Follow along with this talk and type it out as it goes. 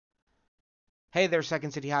Hey there,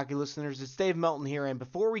 Second City Hockey listeners. It's Dave Melton here, and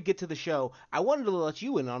before we get to the show, I wanted to let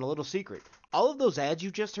you in on a little secret. All of those ads you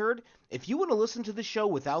just heard, if you want to listen to the show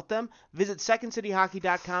without them, visit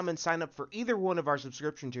secondcityhockey.com and sign up for either one of our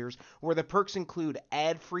subscription tiers, where the perks include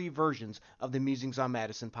ad-free versions of the Musings on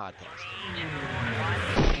Madison podcast.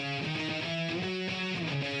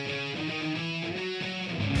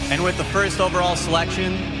 And with the first overall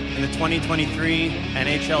selection in the 2023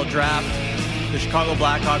 NHL Draft, the Chicago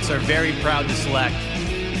Blackhawks are very proud to select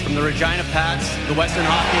from the Regina Pats, the Western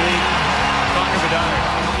Hockey League, Connor Bedard.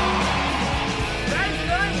 That's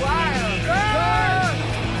good, wild. Good.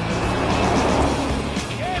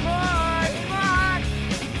 Hey, boy, come on.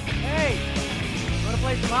 Hey, you want to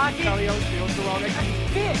play some hockey? Tell the wrong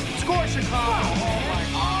fit. Score, Chicago. Oh, my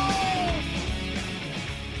God.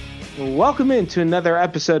 Welcome into another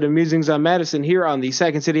episode of Musings on Madison here on the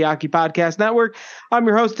Second City Hockey Podcast Network. I'm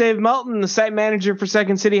your host, Dave Melton, the site manager for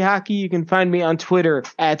Second City Hockey. You can find me on Twitter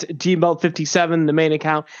at dmelt57. The main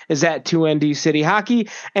account is at 2ND City Hockey.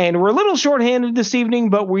 And we're a little shorthanded this evening,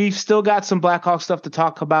 but we've still got some Blackhawks stuff to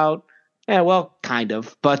talk about. Yeah, well, kind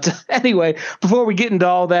of. But anyway, before we get into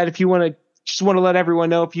all that, if you want to just want to let everyone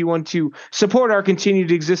know, if you want to support our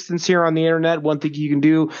continued existence here on the internet, one thing you can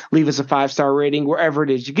do, leave us a 5-star rating wherever it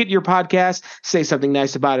is you get your podcast. Say something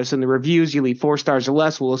nice about us in the reviews. You leave 4 stars or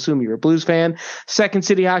less, we'll assume you're a Blues fan.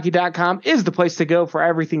 SecondCityHockey.com is the place to go for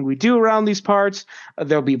everything we do around these parts.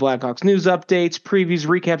 There'll be Blackhawks news updates, previews,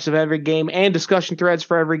 recaps of every game, and discussion threads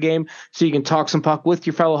for every game, so you can talk some puck with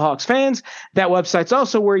your fellow Hawks fans. That website's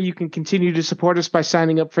also where you can continue to support us by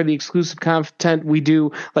signing up for the exclusive content we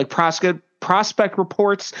do, like prospect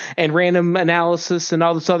reports and random analysis and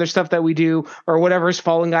all this other stuff that we do, or whatever's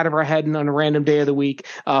falling out of our head on a random day of the week.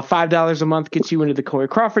 $5 a month gets you into the Corey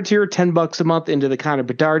Crawford tier, $10 a month into the Connor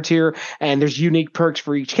Bedard tier, and there's unique perks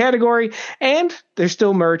for each category, and there's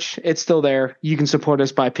still merch. It's still there. You can support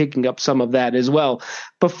us by picking up some of that as well.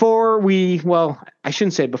 I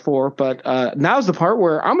shouldn't say before, but now's the part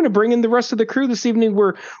where I'm going to bring in the rest of the crew this evening.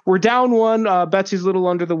 We're down one. Betsy's a little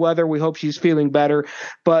under the weather. We hope she's feeling better.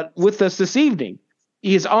 But with us this evening,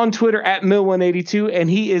 he is on Twitter at Mill182, and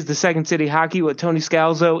he is the Second City Hockey. What Tony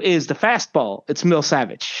Scalzo is the fastball. It's Mill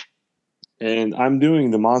Savage. And I'm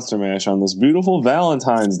doing the Monster Mash on this beautiful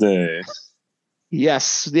Valentine's Day.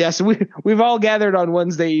 Yes. We've all gathered on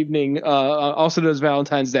Wednesday evening, also known as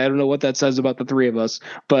Valentine's Day. I don't know what that says about the three of us,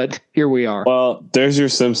 but here we are. Well, there's your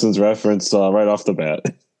Simpsons reference right off the bat.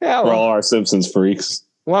 Yeah, for all our Simpsons freaks.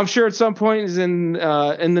 Well, I'm sure at some point in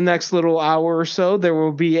the next little hour or so, there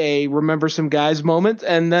will be a Remember Some Guys moment,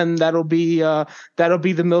 and then that'll be the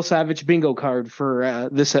Mill Savage bingo card for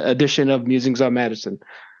this edition of Musings on Madison.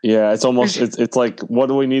 Yeah, it's almost it's like, what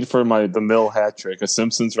do we need for the Mill hat trick? A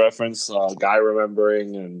Simpsons reference, guy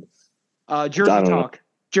remembering, and Jersey talk.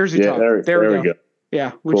 There we go.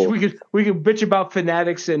 Yeah, which cool. we could bitch about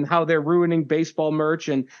Fanatics and how they're ruining baseball merch,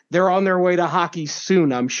 and they're on their way to hockey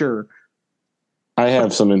soon, I'm sure. I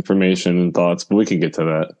have some information and thoughts, but we can get to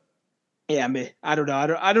that. Yeah, I don't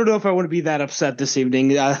know. I don't know if I want to be that upset this evening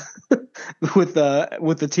with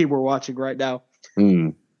the team we're watching right now.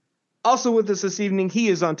 Also with us this evening, he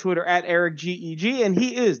is on Twitter at EricGEG, and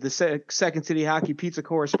he is the Second City Hockey Pizza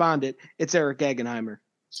correspondent. It's Eric Gaggenheimer.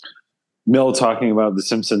 Mill talking about The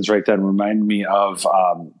Simpsons right then reminded me of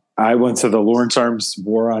I went to the Lawrence Arms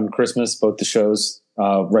War on Christmas, both the shows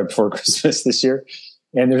right before Christmas this year.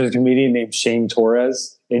 And there's a comedian named Shane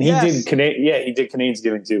Torres, and he did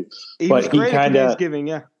Canadiansgiving too. He was great at Canadiansgiving,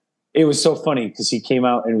 yeah. It was so funny because he came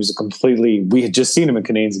out and it was we had just seen him at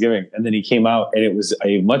Canadiansgiving, and then he came out and it was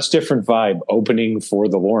a much different vibe opening for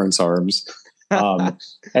the Lawrence Arms.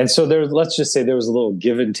 And so let's just say there was a little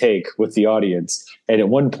give and take with the audience. And at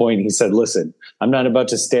one point he said, "Listen, I'm not about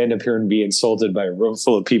to stand up here and be insulted by a room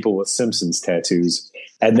full of people with Simpsons tattoos."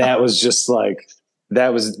 And that was just like,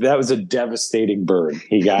 that was a devastating burn.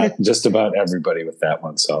 He got just about everybody with that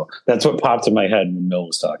one. So that's what popped in my head when Mill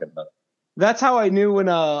was talking about it. That's how I knew when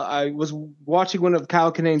I was watching one of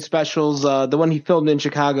Kyle Kinane's specials, the one he filmed in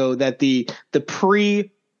Chicago, that the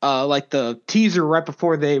the teaser right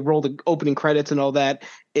before they roll the opening credits and all that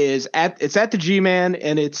it's at the G-Man,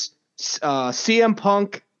 and it's CM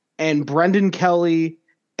Punk and Brendan Kelly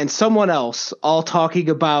and someone else all talking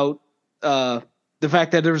about the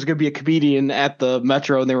fact that there was going to be a comedian at the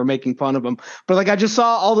Metro and they were making fun of him. But I just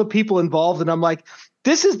saw all the people involved, and I'm like,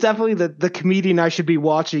 this is definitely the comedian I should be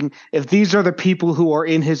watching if these are the people who are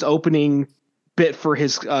in his opening bit for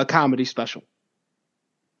his comedy special.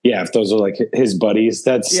 Yeah, if those are like his buddies,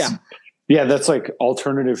 that's like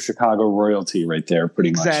alternative Chicago royalty right there, pretty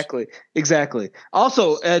much. Exactly.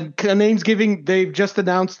 Also, at Canadiansgiving, they've just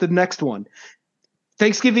announced the next one.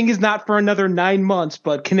 Thanksgiving is not for another 9 months,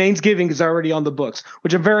 but Canaansgiving is already on the books,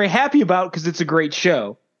 which I'm very happy about because it's a great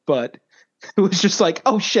show. But it was just like,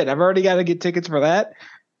 oh shit, I've already got to get tickets for that.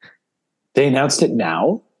 They announced it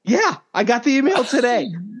now? Yeah, I got the email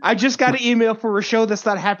today. I just got an email for a show that's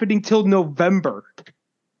not happening till November.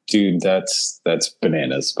 Dude, that's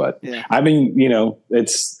bananas. But yeah. I mean,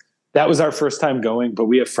 that was our first time going, but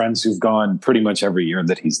we have friends who've gone pretty much every year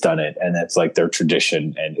that he's done it, and it's like their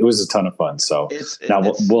tradition, and it was a ton of fun. So now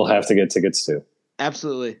we'll have to get tickets too.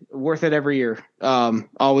 Absolutely. Worth it every year.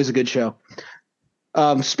 Always a good show.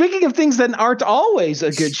 Speaking of things that aren't always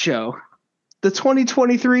a good show, the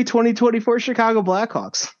 2023-2024 Chicago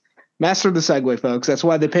Blackhawks. Master the segue, folks. That's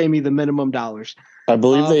why they pay me the minimum dollars. I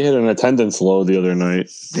believe they hit an attendance low the other night.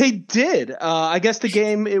 They did. I guess the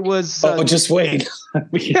game, it was... just wait.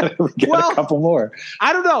 we got a couple more.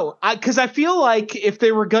 I don't know. Because I feel like if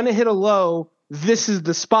they were going to hit a low, this is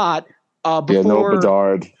the spot. Before, no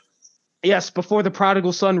Bedard. Yes, before the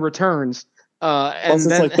prodigal son returns. Plus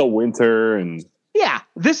it's like the winter and... Yeah,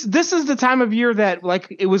 this is the time of year that,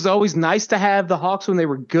 like, it was always nice to have the Hawks when they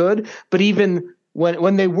were good, but even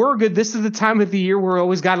when they were good, this is the time of the year where it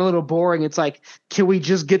always got a little boring. It's like, can we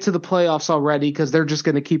just get to the playoffs already? Because they're just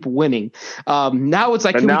going to keep winning. Now it's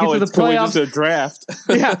like, can we get to the playoffs? Can we just a draft?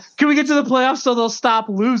 Yeah, can we get to the playoffs so they'll stop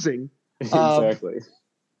losing? Exactly.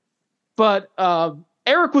 But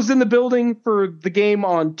Eric was in the building for the game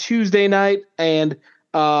on Tuesday night, and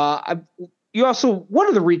you also, one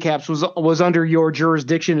of the recaps was under your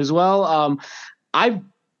jurisdiction as well.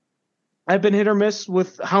 I've been hit or miss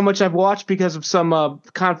with how much I've watched because of some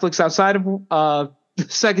conflicts outside of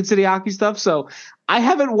Second City hockey stuff. So I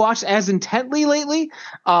haven't watched as intently lately.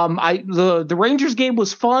 The Rangers game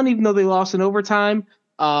was fun, even though they lost in overtime.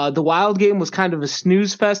 The Wild game was kind of a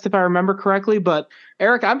snooze fest, if I remember correctly. But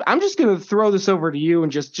Eric, I'm just going to throw this over to you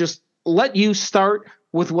and just let you start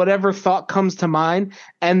with whatever thought comes to mind,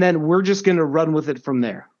 and then we're just going to run with it from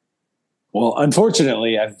there. Well,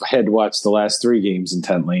 unfortunately, I've had to watch the last 3 games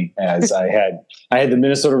intently, as I had the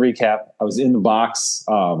Minnesota recap. I was in the box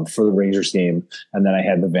for the Rangers game, and then I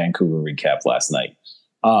had the Vancouver recap last night.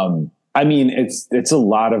 I mean, it's a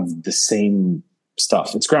lot of the same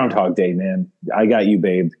stuff. It's Groundhog Day, man. I got you,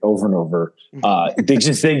 babe, over and over. They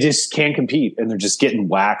just can't compete, and they're just getting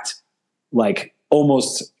whacked, like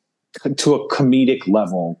almost to a comedic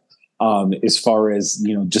level, as far as,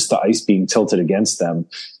 just the ice being tilted against them.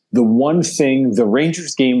 The one thing, the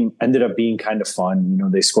Rangers game ended up being kind of fun.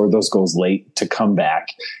 They scored those goals late to come back.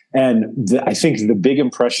 And I think the big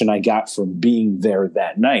impression I got from being there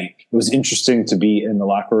that night, it was interesting to be in the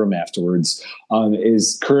locker room afterwards,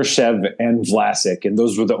 is Kurashev and Vlasic. And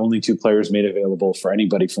those were the only 2 players made available for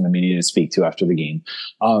anybody from the media to speak to after the game.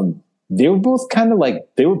 They were both kind of like,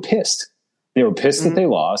 they were pissed. They were pissed that they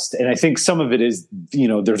lost. And I think some of it is,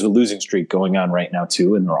 there's a losing streak going on right now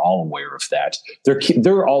too. And they're all aware of that.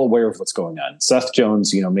 They're all aware of what's going on. Seth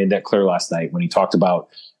Jones, made that clear last night when he talked about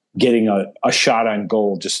getting a shot on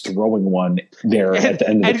goal, just throwing one there at the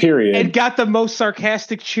end of the period. And got the most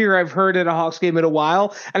sarcastic cheer I've heard at a Hawks game in a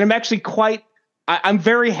while. And I'm actually I'm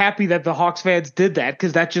very happy that the Hawks fans did that,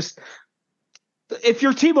 because that just... If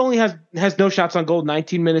your team only has no shots on goal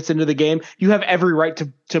 19 minutes into the game, you have every right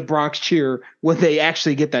to Bronx cheer when they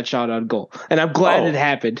actually get that shot on goal. And I'm glad it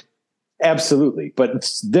happened. Absolutely. But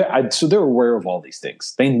so they're aware of all these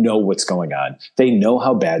things. They know what's going on. They know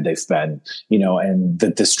how bad they've been, and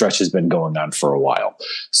that this stretch has been going on for a while.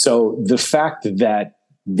 So the fact that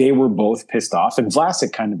they were both pissed off, and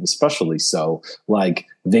Vlasic kind of especially so, like,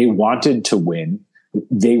 they wanted to win.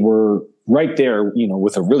 They were right there,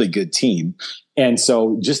 with a really good team. And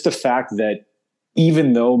so just the fact that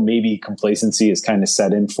even though maybe complacency is kind of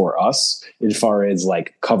set in for us as far as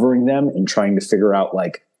like covering them and trying to figure out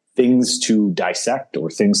like things to dissect or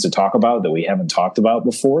things to talk about that we haven't talked about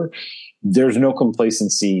before, there's no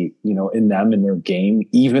complacency, in them and their game,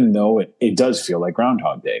 even though it does feel like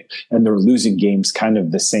Groundhog Day, and they're losing games kind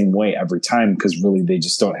of the same way every time, because really they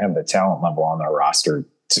just don't have the talent level on their roster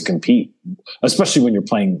to compete, especially when you're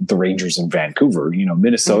playing the Rangers in Vancouver.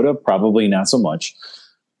 Minnesota, probably not so much.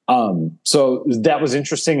 So that was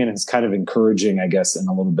interesting, and it's kind of encouraging, I guess, in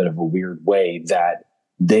a little bit of a weird way, that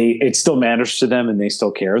it still matters to them and they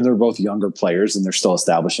still care. And they're both younger players, and they're still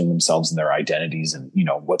establishing themselves and their identities and,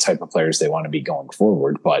 what type of players they want to be going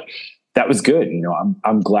forward. But that was good.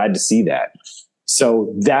 I'm glad to see that.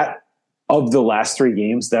 So that, of the last 3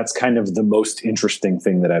 games, that's kind of the most interesting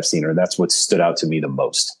thing that I've seen, or that's what stood out to me the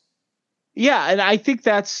most. Yeah, and I think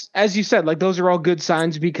that's, as you said, like, those are all good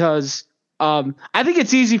signs, because I think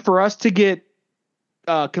it's easy for us to get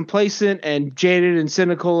complacent and jaded and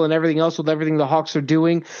cynical and everything else with everything the Hawks are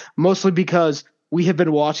doing, mostly because we have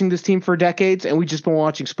been watching this team for decades, and we've just been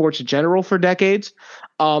watching sports in general for decades.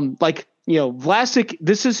 Vlasic,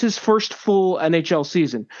 this is his first full NHL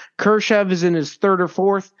season. Kurashev is in his third or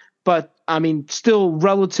fourth, but I mean, still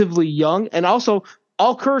relatively young. And also,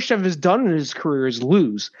 all Kurashev has done in his career is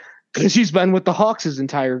lose, because he's been with the Hawks his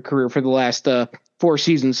entire career for the last 4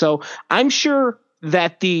 seasons. So I'm sure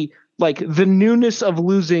that the newness of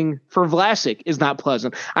losing for Vlasic is not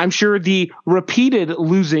pleasant. I'm sure the repeated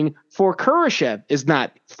losing for Kurashev is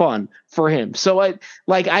not fun for him. So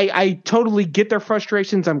I totally get their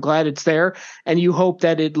frustrations. I'm glad it's there. And you hope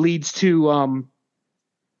that it leads to,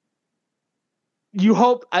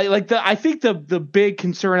 I think the big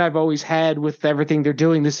concern I've always had with everything they're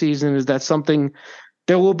doing this season is that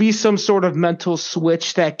there will be some sort of mental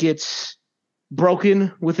switch that gets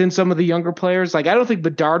broken within some of the younger players. Like, I don't think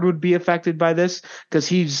Bedard would be affected by this because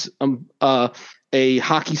he's a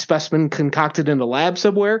hockey specimen concocted in a lab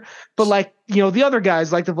somewhere. But the other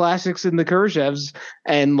guys like the Vlasics and the Kurashevs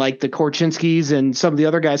and like the Korchinskis and some of the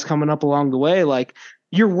other guys coming up along the way, like,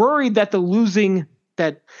 you're worried that the losing,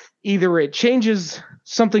 that either it changes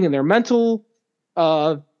something in their mental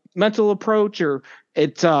approach, or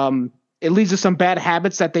it leads to some bad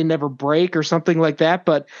habits that they never break or something like that.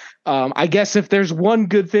 But I guess if there's one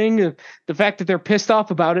good thing, the fact that they're pissed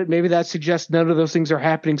off about it, maybe that suggests none of those things are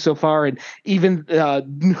happening so far. And even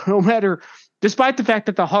despite the fact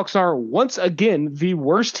that the Hawks are once again the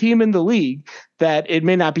worst team in the league, that it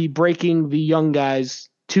may not be breaking the young guys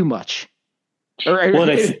too much.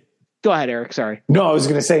 Go ahead, Eric. Sorry. No, I was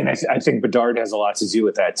going to say, and I think Bedard has a lot to do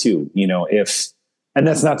with that too. And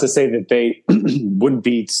that's not to say that they wouldn't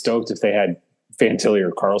be stoked if they had Fantilli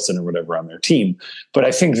or Carlson or whatever on their team. But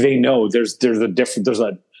I think they know there's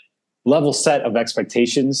a level set of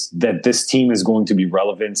expectations that this team is going to be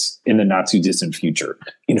relevant in the not too distant future.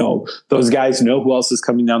 Those guys know who else is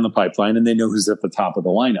coming down the pipeline, and they know who's at the top of the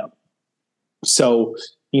lineup. So,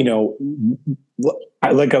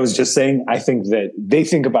 like I was just saying, I think that they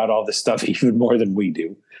think about all this stuff even more than we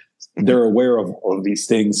do. They're aware of all of these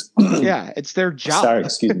things. Yeah, it's their job. Sorry,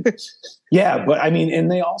 excuse me. Yeah, but I mean, and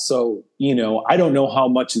they also, I don't know how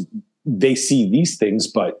much they see these things,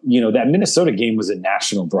 but that Minnesota game was a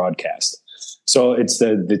national broadcast. So it's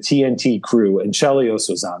the TNT crew, and Chelios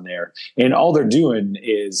was on there, and all they're doing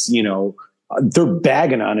is, they're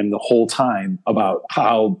bagging on him the whole time about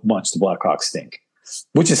how much the Blackhawks stink.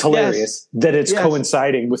 Which is hilarious that it's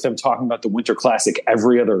coinciding with them talking about the Winter Classic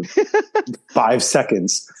every other 5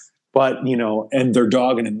 seconds. But, and they're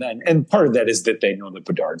dogging him then. And part of that is that they know that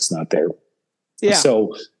Bedard's not there. Yeah.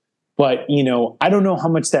 So, but, I don't know how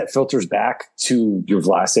much that filters back to your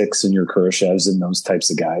Vlasics and your Kurashevs and those types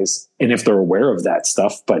of guys. And if they're aware of that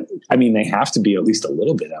stuff. But, I mean, they have to be at least a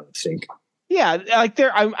little bit, I would think. Yeah,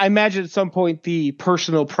 I imagine at some point the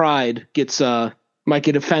personal pride might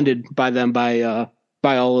get offended by them by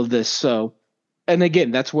all of this. So, and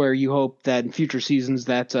again, that's where you hope that in future seasons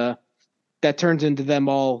that turns into them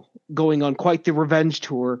all going on quite the revenge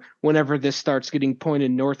tour whenever this starts getting pointed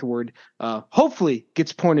northward. Hopefully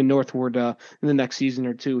gets pointed northward in the next season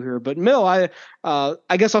or two here. But Mill, I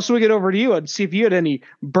guess I'll swing it over to you and see if you had any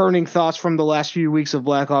burning thoughts from the last few weeks of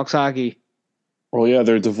Blackhawks hockey. Well, yeah,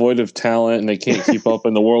 they're devoid of talent and they can't keep up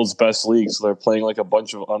in the world's best league, so they're playing like a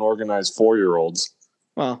bunch of unorganized 4-year-olds.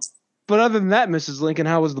 Well, but other than that, Mrs. Lincoln,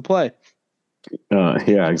 how was the play?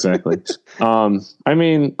 Yeah, exactly. I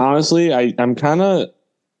mean, honestly, I'm kind of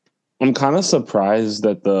surprised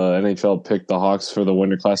that the NHL picked the Hawks for the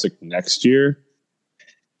Winter Classic next year.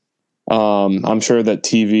 I'm sure that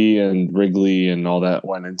TV and Wrigley and all that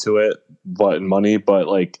went into it, but money, but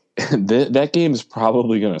like that game's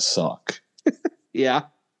probably gonna suck. Yeah,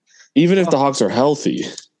 even if the Hawks are healthy,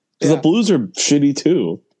 because the Blues are shitty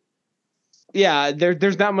too. Yeah,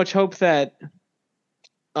 there's not much hope that.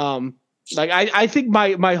 I think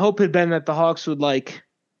my hope had been that the Hawks would I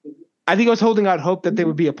think I was holding out hope that they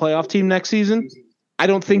would be a playoff team next season. I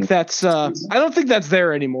don't think that's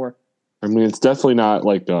there anymore. I mean, it's definitely not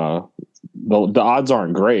like the odds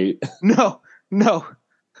aren't great. No.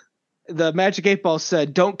 The Magic 8 Ball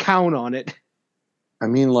said, "Don't count on it." I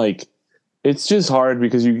mean, it's just hard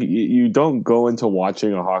because you don't go into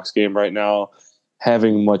watching a Hawks game right now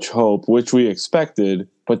having much hope, which we expected,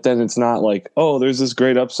 but then it's not like, oh, there's this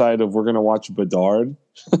great upside of we're going to watch Bedard.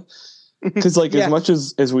 Because as much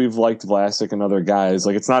as we've liked Vlasic and other guys,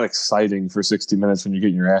 it's not exciting for 60 minutes when you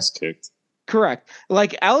get your ass kicked. Correct.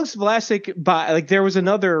 Alex Vlasic, there was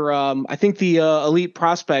another, I think the Elite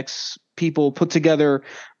Prospects people put together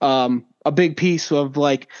a big piece of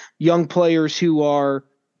young players who are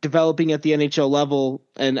developing at the NHL level.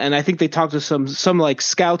 And I think they talked to some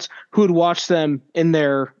scouts who had watched them in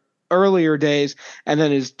their earlier days, and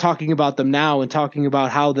then is talking about them now and talking about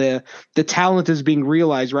how the talent is being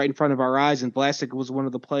realized right in front of our eyes. And Vlasic was one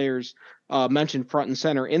of the players mentioned front and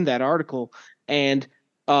center in that article. And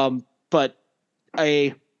but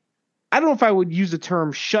I don't know if I would use the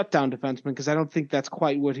term shutdown defenseman, because I don't think that's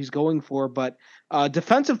quite what he's going for, but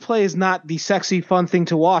defensive play is not the sexy, fun thing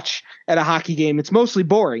to watch at a hockey game. It's mostly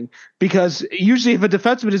boring, because usually if a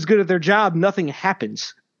defenseman is good at their job, nothing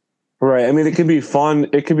happens. Right. I mean, it can be fun.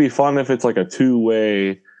 It can be fun if it's like a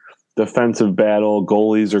two-way defensive battle,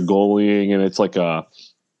 goalies are goalieing, and it's like a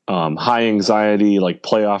high anxiety, like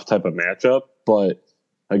playoff type of matchup. But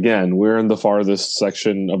again, we're in the farthest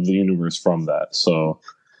section of the universe from that. So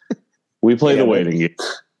we play the waiting game.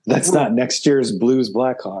 That's not next year's Blues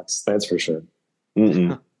Blackhawks. That's for sure.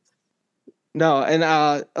 Mm-mm. No. And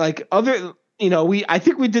I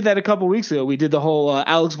think we did that a couple weeks ago. We did the whole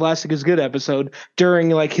Alex Vlasic is good episode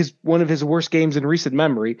during like one of his worst games in recent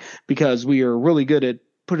memory, because we are really good at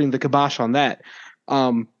putting the kibosh on that.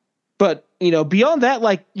 But beyond that,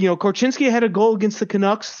 Korchinski had a goal against the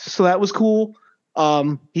Canucks, so that was cool.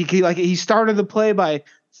 He started the play by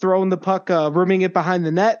throwing the puck, rimming it behind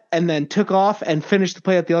the net, and then took off and finished the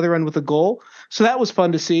play at the other end with a goal. So that was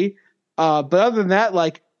fun to see. But other than that,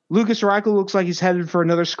 Lukas Reichel looks like he's headed for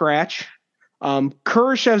another scratch.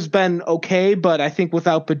 Kurashev's been okay, but I think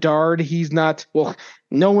without Bedard, he's not. Well,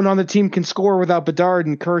 no one on the team can score without Bedard,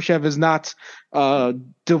 and Kurashev is not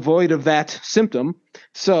devoid of that symptom.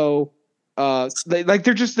 So,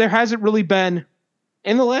 there hasn't really been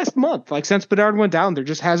in the last month, since Bedard went down, there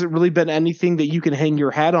just hasn't really been anything that you can hang your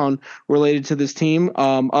hat on related to this team,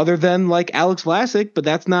 other than Alex Vlasic. But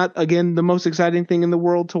that's not, again, the most exciting thing in the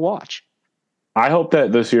world to watch. I hope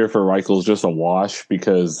that this year for Reichel is just a wash,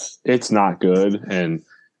 because it's not good, and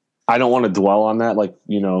I don't want to dwell on that.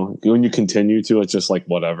 When you continue to, it's just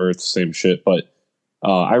whatever, it's the same shit. But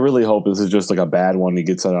I really hope this is just a bad one. He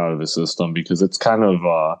gets it out of his system, because it's kind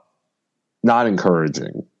of not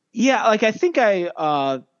encouraging. Yeah, I think I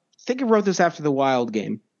wrote this after the Wild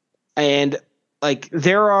game, and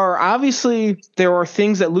there are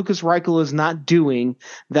things that Lukas Reichel is not doing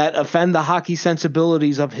that offend the hockey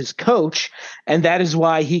sensibilities of his coach, and that is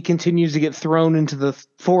why he continues to get thrown into the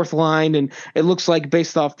fourth line. And it looks like,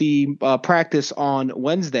 based off the practice on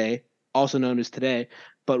Wednesday, also known as today,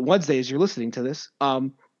 but Wednesday as you're listening to this,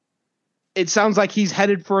 it sounds like he's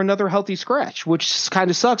headed for another healthy scratch, which kind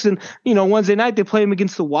of sucks. And, Wednesday night they play him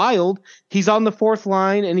against the Wild. He's on the fourth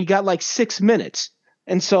line and he got 6 minutes.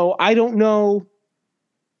 And so I don't know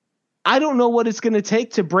what it's going to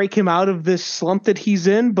take to break him out of this slump that he's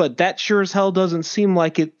in, but that sure as hell doesn't seem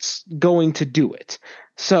like it's going to do it.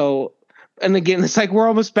 So, and again, it's we're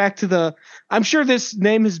almost back to I'm sure this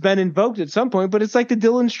name has been invoked at some point, but it's the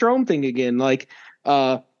Dylan Strome thing again.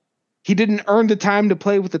 He didn't earn the time to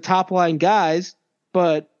play with the top line guys,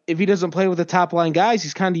 but if he doesn't play with the top line guys,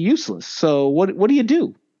 he's kind of useless. So what do you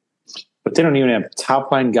do? But they don't even have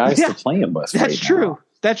top line guys to play him with. That's true. Now.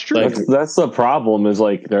 That's true. That's the problem. Is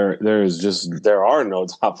there are no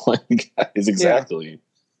top line guys. Exactly. Yeah.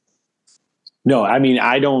 No, I mean,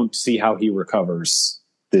 I don't see how he recovers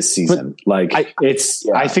this season. I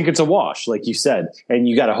think it's a wash, like you said, and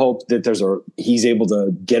you got to hope that he's able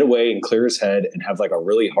to get away and clear his head and have a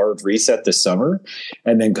really hard reset this summer,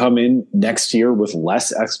 and then come in next year with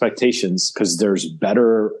less expectations, because there's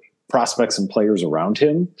better prospects and players around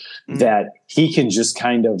him, that he can just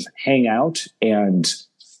kind of hang out and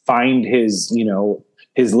find his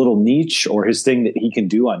little niche or his thing that he can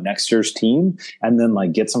do on next year's team, and then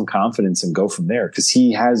get some confidence and go from there. Cause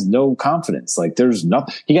he has no confidence.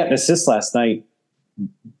 He got an assist last night,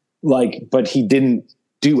 but he didn't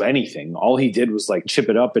do anything. All he did was chip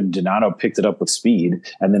it up, and Donato picked it up with speed.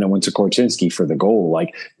 And then it went to Korchinski for the goal.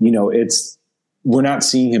 We're not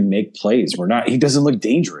seeing him make plays. He doesn't look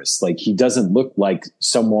dangerous. He doesn't look like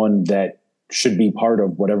someone that should be part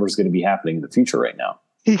of whatever's going to be happening in the future right now.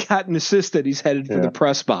 He got an assist that he's headed for the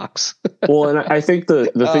press box. Well, and I think the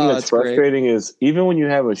thing that's frustrating is, even when you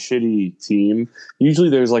have a shitty team, usually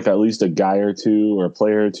there's at least a guy or two or a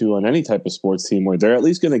player or two on any type of sports team where they're at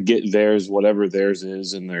least going to get theirs, whatever theirs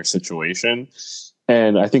is in their situation.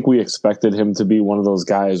 And I think we expected him to be one of those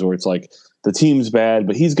guys where it's the team's bad,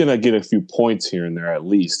 but he's going to get a few points here and there at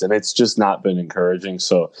least. And it's just not been encouraging.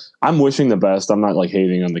 So I'm wishing the best. I'm not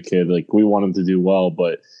hating on the kid. We want him to do well,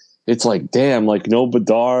 but it's damn, no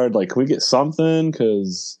Bedard. Can we get something?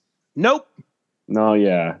 Cause nope. No,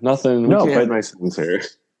 yeah, nothing. No, but nice things here.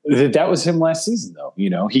 That was him last season, though.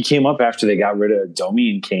 He came up after they got rid of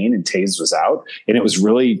Domi and Kane, and Taves was out, and it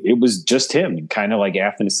was just him, kind of like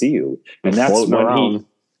Athanasiou. And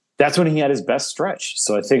that's when he had his best stretch.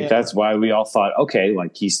 So I think that's why we all thought, okay,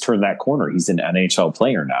 like he's turned that corner. He's an NHL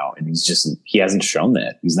player now. And he hasn't shown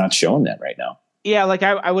that. He's not showing that right now. Yeah, like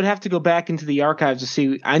I would have to go back into the archives to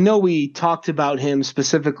see. I know we talked about him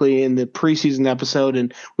specifically in the preseason episode,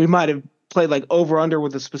 and we might have played like over under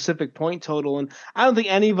with a specific point total. And I don't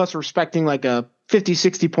think any of us were expecting like a 50,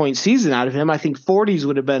 60 point season out of him. I think 40s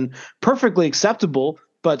would have been perfectly acceptable.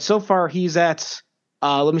 But so far he's at,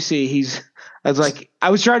 let me see, I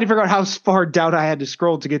was trying to figure out how far down I had to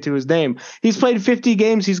scroll to get to his name. He's played 50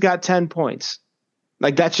 games. He's got 10 points.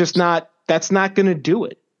 Like that's not going to do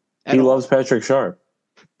it. He loves Patrick Sharp.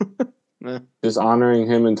 Just honoring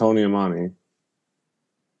him and Tony Amani.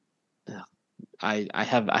 I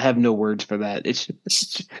have no words for that. It's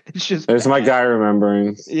just. There's my guy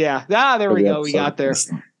remembering. Yeah. There we go. We got there.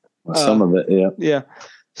 Some of it. Yeah. Yeah.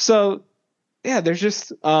 So yeah, there's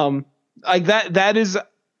just like that. That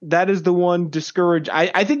is the one discourage.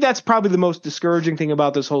 I think that's probably the most discouraging thing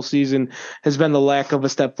about this whole season has been the lack of a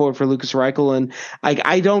step forward for Lukas Reichel, and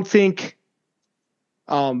I don't think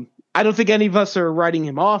any of us are writing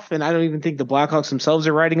him off, and I don't even think the Blackhawks themselves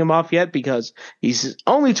are writing him off yet because he's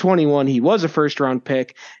only 21. He was a first-round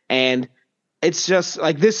pick, and it's just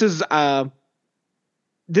like this is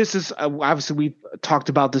obviously we've talked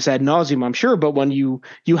about this ad nauseum, I'm sure, but when you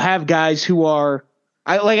have guys who are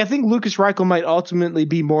I think Lukas Reichel might ultimately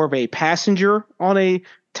be more of a passenger on a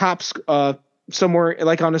top somewhere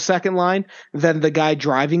like on a second line than the guy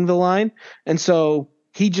driving the line, and so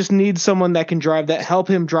he just needs someone that can help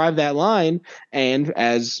him drive that line. And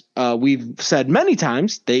as we've said many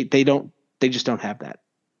times, they just don't have that.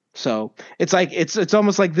 So it's like, it's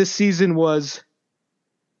almost like this season was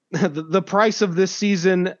the price of this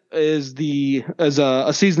season is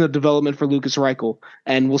a season of development for Lukas Reichel.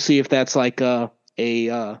 And we'll see if that's like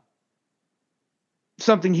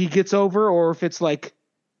something he gets over, or if it's like,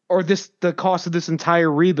 the cost of this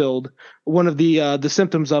entire rebuild. One of the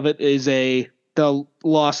symptoms of it is the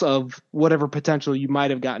loss of whatever potential you might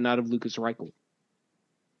have gotten out of Lukas Reichel.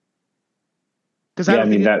 Because I don't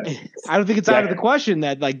think it's out of the question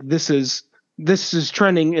that like this is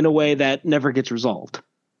trending in a way that never gets resolved.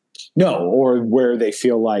 No, or where they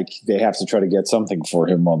feel like they have to try to get something for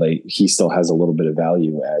him while he still has a little bit of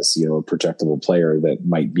value as, a projectable player that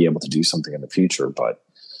might be able to do something in the future. But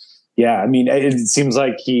yeah, I mean, it seems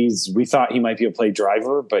like we thought he might be a play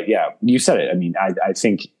driver, but yeah, you said it. I mean, I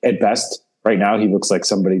think at best right now he looks like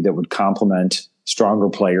somebody that would complement stronger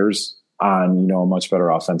players on, a much better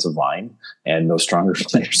offensive line, and those stronger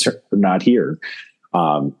players are not here.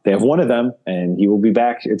 They have one of them, and he will be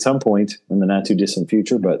back at some point in the not too distant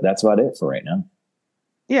future, but that's about it for right now.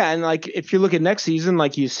 Yeah. And like, if you look at next season,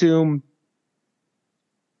 like you assume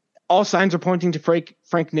all signs are pointing to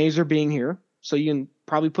Frank Nazar being here. So you can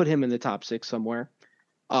probably put him in the top 6 somewhere.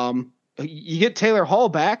 You get Taylor Hall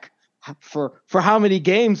back for how many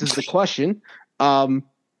games is the question. And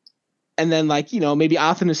then maybe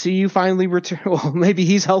Athanasiou finally return. Well, maybe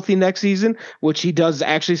he's healthy next season, which he does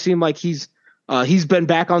actually seem like he's been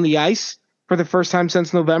back on the ice for the first time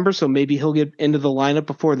since November. So maybe he'll get into the lineup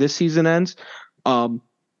before this season ends. And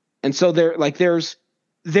so there's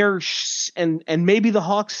maybe the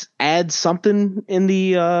Hawks add something in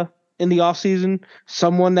the off season,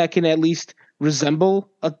 someone that can at least resemble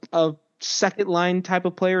a second line type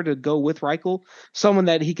of player to go with Reichel, someone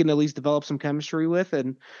that he can at least develop some chemistry with.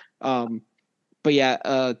 And, but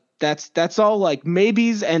yeah, that's all like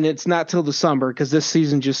maybes, and it's not till the summer, because this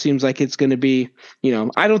season just seems like it's going to be,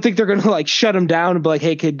 I don't think they're going to like shut him down and be like,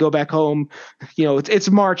 hey kid, go back home. It's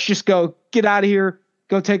March, just get out of here,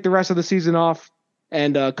 go take the rest of the season off,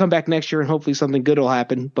 and come back next year, and hopefully something good will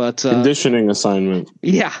happen. But conditioning assignment.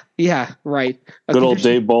 Yeah, right. Good old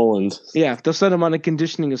Dave Boland. Yeah, they'll send him on a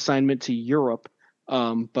conditioning assignment to Europe.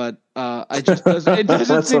 But it doesn't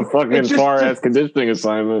that's seem, a fucking far ass conditioning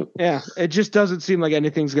assignment. Yeah, it just doesn't seem like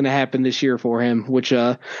anything's going to happen this year for him, which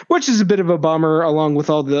is a bit of a bummer, along with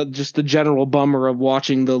all the general bummer of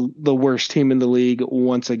watching the worst team in the league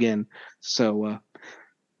once again. So,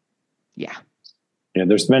 yeah.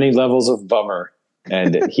 There's many levels of bummer.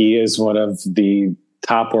 And he is one of the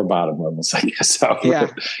top or bottom levels, I guess. So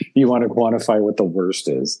you want to quantify what the worst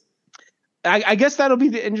is. I guess that'll be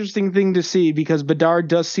the interesting thing to see, because Bedard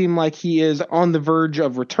does seem like he is on the verge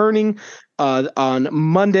of returning. On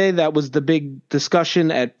Monday, that was the big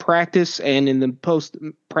discussion at practice and in the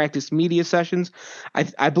post-practice media sessions.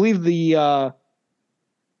 I believe I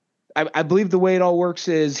believe the way it all works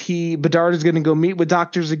is Bedard is going to go meet with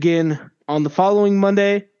doctors again on the following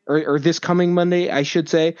Monday. Or this coming Monday, I should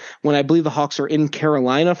say, when I believe the Hawks are in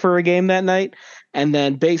Carolina for a game that night. And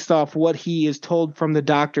then based off what he is told from the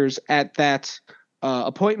doctors at that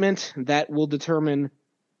appointment that will determine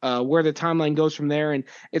where the timeline goes from there. And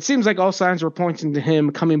it seems like all signs were pointing to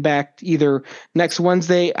him coming back either next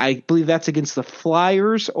Wednesday, I believe that's against the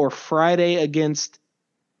Flyers, or Friday against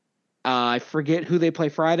I forget who they play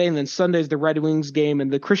Friday, and then Sunday's the Red Wings game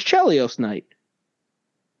and the Chris Chelios night.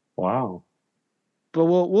 Wow. But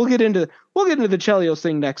we'll get into the Chelios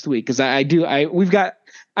thing next week, because I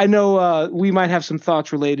know we might have some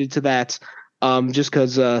thoughts related to that. Just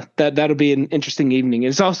because that'll be an interesting evening.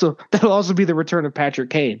 That'll also be the return of Patrick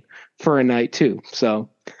Kane for a night too. So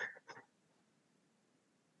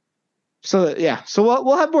yeah. So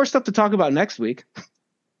we'll have more stuff to talk about next week.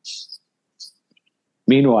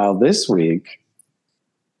 Meanwhile, this week,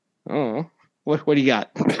 what do you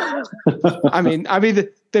got? I mean,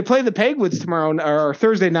 they play the Penguins tomorrow or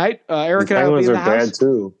Thursday night. Eric and I will be in the house. The Penguins are bad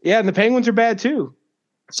too. Yeah, and the Penguins are bad too.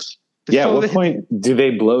 Yeah, at what point do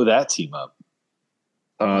they blow that team up?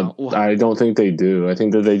 I don't think they do. I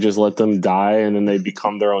think that they just let them die and then they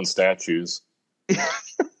become their own statues.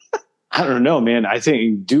 I don't know, man. I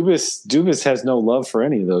think Dubas has no love for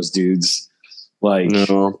any of those dudes. Like,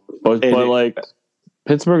 no, but like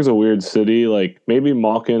Pittsburgh's a weird city. Like maybe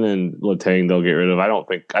Malkin and Letang they'll get rid of.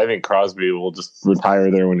 I think Crosby will just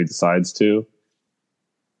retire there when he decides to.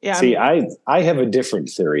 Yeah. See, I have a different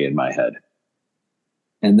theory in my head,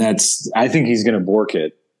 and I think he's going to bork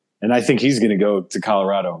it. And I think he's going to go to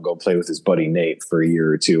Colorado and go play with his buddy Nate for a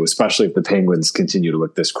year or two, especially if the Penguins continue to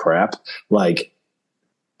look this crap. Like,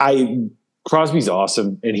 Crosby's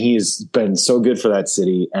awesome, and he has been so good for that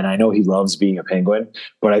city. And I know he loves being a Penguin,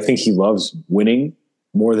 but I think he loves winning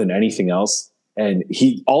more than anything else. And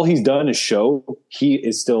all he's done is show he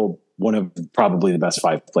is still one of probably the best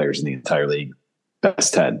 5 players in the entire league,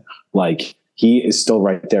 best 10. Like, he is still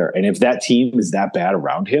right there. And if that team is that bad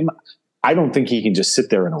around him, I don't think he can just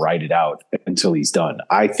sit there and ride it out until he's done.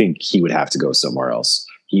 I think he would have to go somewhere else.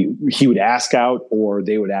 He would ask out, or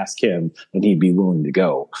they would ask him, and he'd be willing to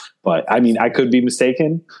go. But I mean, I could be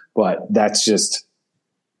mistaken, but that's just,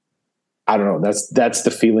 I don't know. That's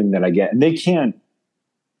the feeling that I get. And they can't,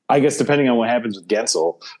 I guess, depending on what happens with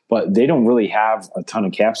Gensel, but they don't really have a ton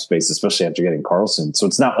of cap space, especially after getting Karlsson. So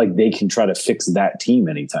it's not like they can try to fix that team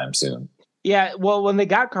anytime soon. Yeah, well, when they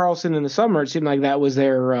got Karlsson in the summer, it seemed like that was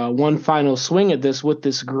their one final swing at this with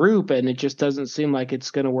this group, and it just doesn't seem like it's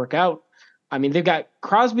going to work out. I mean, they've got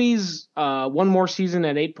Crosby's one more season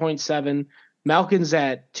at 8.7, Malkin's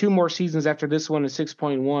at 2 more seasons after this one at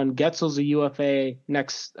 6.1, Getzel's a UFA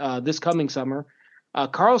this coming summer.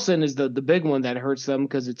 Karlsson is the big one that hurts them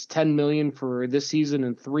because it's $10 million for this season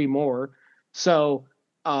and 3 more. So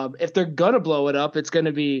if they're going to blow it up, they're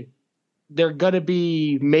going to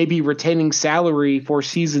be maybe retaining salary for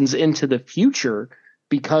seasons into the future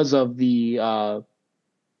because of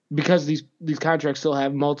because these contracts still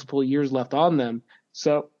have multiple years left on them.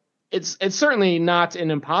 So it's certainly not an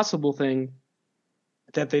impossible thing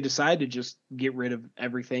that they decide to just get rid of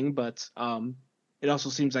everything, but it also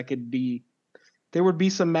seems like there would be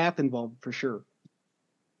some math involved for sure.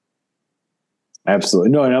 Absolutely.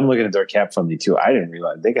 No, and I'm looking at their cap friendly too. I didn't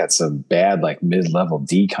realize they got some bad, like mid-level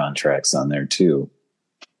D contracts on there too.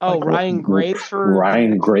 Oh, like Ryan Graves for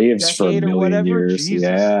a million years. Jesus.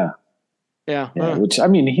 Yeah. Huh. Which, I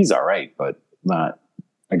mean, he's all right, but not,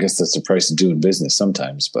 I guess that's the price of doing business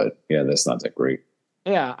sometimes, but yeah, that's not that great.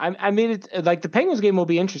 Yeah. I mean, it's like the Penguins game will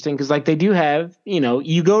be interesting because like they do have,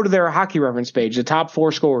 you go to their hockey reference page, the top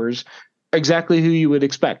 4 scorers, exactly who you would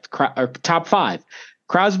expect, or top 5.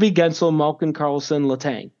 Crosby, Gensel, Malkin, Karlsson,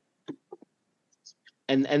 Letang.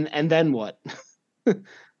 And then what?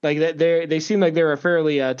 Like they seem like they're a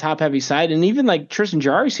fairly top heavy side, and even like Tristan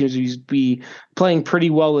Jarry seems to be playing pretty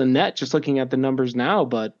well in net. Just looking at the numbers now,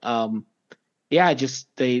 but just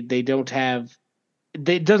they don't have.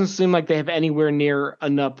 It doesn't seem like they have anywhere near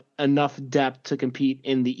enough depth to compete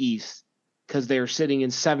in the East because they're sitting in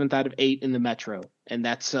 7th out of 8 in the Metro, and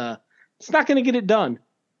that's it's not going to get it done.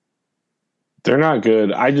 They're not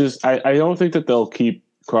good. I don't think that they'll keep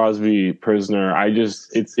Crosby prisoner.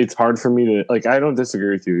 It's hard for me to like. I don't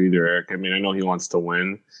disagree with you either, Eric. I mean, I know he wants to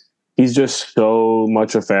win. He's just so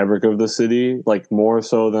much a fabric of the city, like more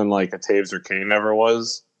so than like a Taves or Kane ever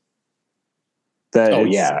was.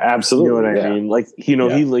 That yeah, absolutely. You know what I mean? Like he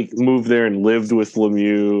like moved there and lived with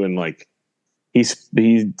Lemieux, and like he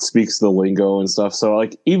speaks the lingo and stuff. So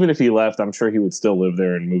like even if he left, I'm sure he would still live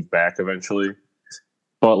there and move back eventually.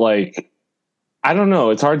 But like. I don't know.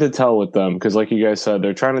 It's hard to tell with them because, like you guys said,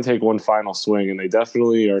 they're trying to take one final swing, and they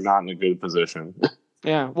definitely are not in a good position.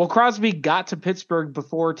 Yeah. Well, Crosby got to Pittsburgh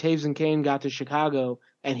before Taves and Kane got to Chicago,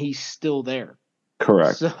 and he's still there.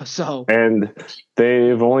 Correct. So, and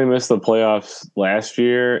they've only missed the playoffs last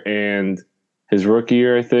year and his rookie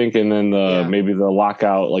year, I think, and then maybe the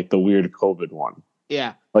lockout, like the weird COVID one.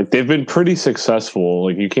 Yeah. Like they've been pretty successful.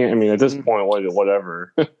 Like you can't. I mean, at this point,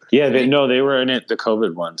 whatever. Yeah, they were in it the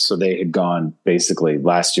COVID one, so they had gone. Basically,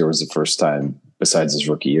 last year was the first time besides his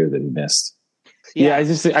rookie year that he missed. Yeah,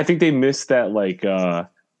 I think they missed that like the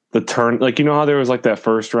turn. Like you know how there was like that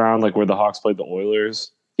first round, like where the Hawks played the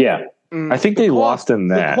Oilers. Yeah, I think they lost in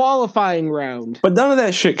that the qualifying round. But none of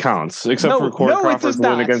that shit counts except for Corey Crawford's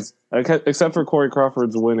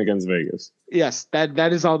win against Vegas. Yes,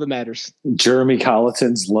 that is all that matters. Jeremy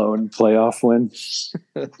Colleton's lone playoff win.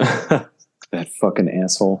 That fucking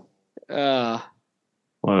asshole. That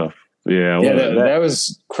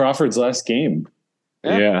was Crawford's last game.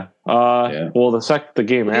 Yeah. Well, the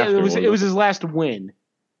game after it was his last win.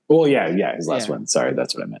 Well, his last win. Sorry,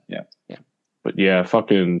 that's what I meant. Yeah. But yeah,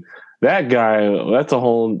 fucking that guy. That's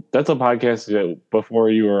a podcast that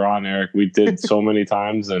before you were on, Eric, we did so many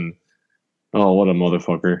times, and what a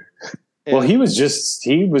motherfucker. Yeah. Well, he was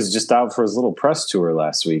just out for his little press tour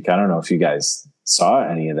last week. I don't know if you guys saw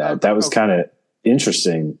any of that. That was kind of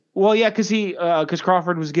interesting. Well, yeah, because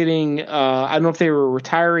Crawford was getting I don't know if they were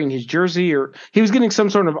retiring his jersey or he was getting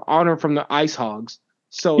some sort of honor from the Ice Hogs.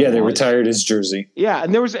 So yeah, they retired his jersey. Yeah,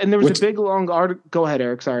 and there was a big long article. Go ahead,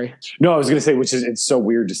 Eric. Sorry. No, I was going to say, it's so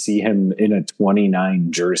weird to see him in a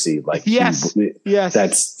 29 jersey. Like yes,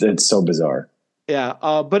 that's so bizarre. Yeah,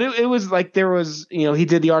 but it was like there was he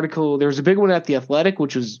did the article. There was a big one at The Athletic,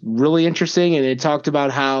 which was really interesting, and it talked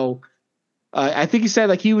about how I think he said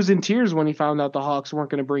like he was in tears when he found out the Hawks weren't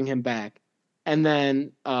going to bring him back, and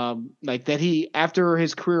then like that he after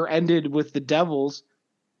his career ended with the Devils.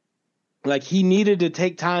 Like he needed to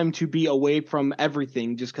take time to be away from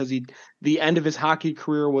everything just because the end of his hockey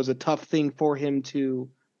career was a tough thing for him to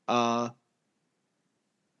it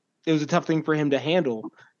was a tough thing for him to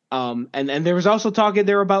handle. And there was also talk in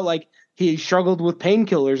there about like he struggled with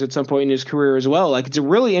painkillers at some point in his career as well. Like it's a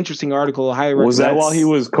really interesting article. Was that while he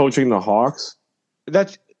was coaching the Hawks?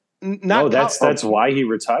 That's why he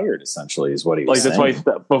retired essentially is what he was saying.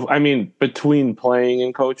 That's why I mean between playing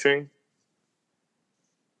and coaching.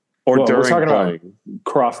 Or during we're talking playing. About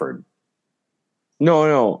Crawford.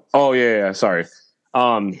 No. Oh yeah. Sorry.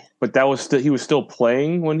 But that was he was still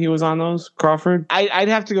playing when he was on those Crawford. I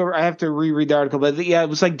have to reread the article, but yeah, it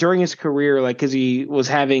was like during his career, like because he was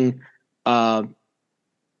having, I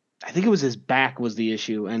think it was his back was the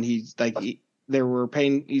issue, and he's like there were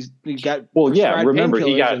pain. He got remember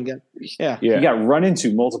he got run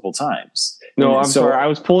into multiple times. No, I'm sorry. I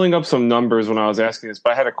was pulling up some numbers when I was asking this,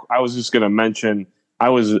 but I was just going to mention. I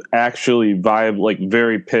was actually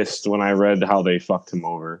very pissed when I read how they fucked him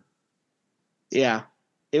over. Yeah,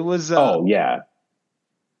 it was. It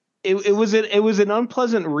was an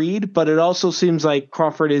unpleasant read, but it also seems like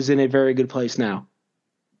Crawford is in a very good place now.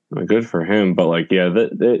 Good for him, but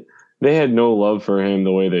they had no love for him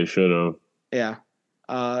the way they should have. Yeah,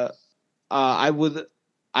 I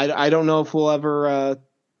don't know if we'll ever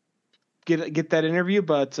get that interview,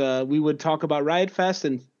 but we would talk about Riot Fest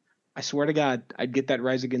and. I swear to God, I'd get that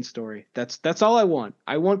Rise Against story. That's all I want.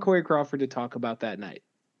 I want Corey Crawford to talk about that night.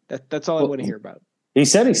 That's all I want to hear about. He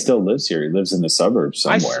said he still lives here. He lives in the suburbs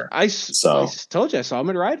somewhere. I told you I saw him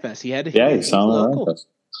at Riot Fest. He had to. Yeah, he saw him at Riot Fest.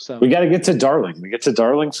 So we got to get to Darling. We get to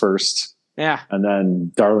Darling first. Yeah, and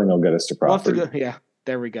then Darling will get us to Crawford. We'll have to go, yeah,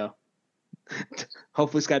 there we go.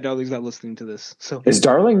 Hopefully Scott Darling's not listening to this. So is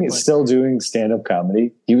Darling still doing stand-up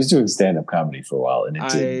comedy? He was doing stand-up comedy for a while, and it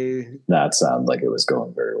did not sound like it was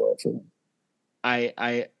going very well for him.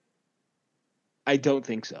 I don't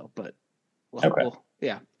think so, but okay.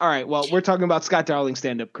 Yeah. All right. Well, we're talking about Scott Darling's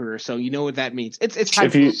stand-up career, so you know what that means. It's time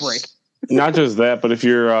for a break. Not just that, but if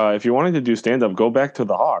you're wanting to do stand-up, go back to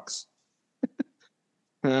the Hawks.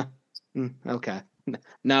 Okay.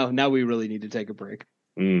 Now we really need to take a break.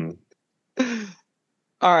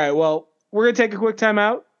 All right, well, we're going to take a quick time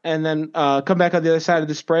out and then come back on the other side of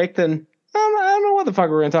this break. Then I don't know what the fuck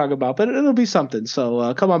we're going to talk about, but it'll be something.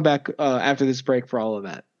 So come on back after this break for all of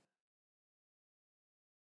that.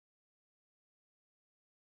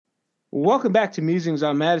 Welcome back to Musings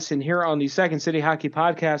on Madison here on the Second City Hockey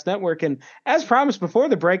Podcast Network. And as promised before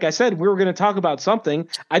the break, I said we were going to talk about something.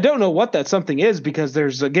 I don't know what that something is because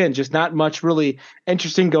there's, again, just not much really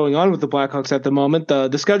interesting going on with the Blackhawks at the moment.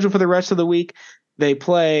 The schedule for the rest of the week, they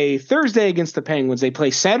play Thursday against the Penguins. They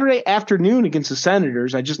play Saturday afternoon against the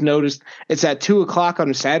Senators. I just noticed it's at 2:00 on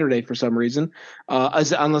a Saturday for some reason,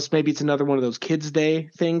 unless maybe it's another one of those Kids' Day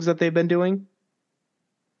things that they've been doing.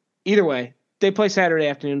 Either way, they play Saturday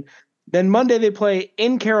afternoon. Then Monday they play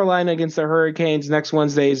in Carolina against the Hurricanes. Next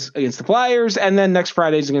Wednesday's against the Flyers, and then next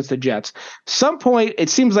Friday's against the Jets. Some point, it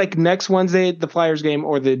seems like next Wednesday the Flyers game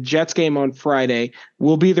or the Jets game on Friday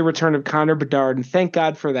will be the return of Connor Bedard, and thank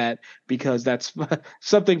God for that, because that's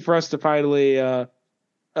something for us to finally a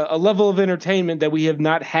level of entertainment that we have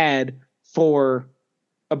not had for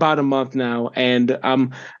about a month now. And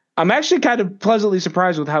I'm actually kind of pleasantly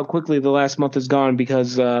surprised with how quickly the last month has gone,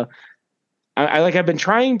 because I've been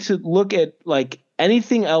trying to look at like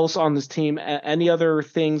anything else on this team, any other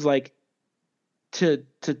things like to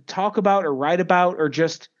talk about or write about, or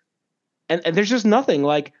just, and there's just nothing.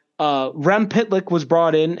 Like Rem Pitlick was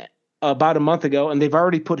brought in about a month ago, and they've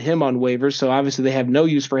already put him on waivers, so obviously they have no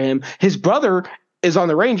use for him. His brother is on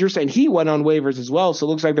the Rangers, and he went on waivers as well, so it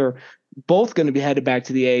looks like they're both going to be headed back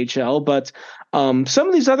to the AHL. But some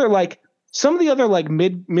of the other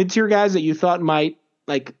mid-tier guys that you thought might,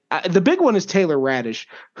 like, the big one is Taylor Radish,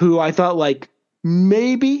 who I thought like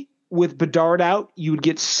maybe with Bedard out, you would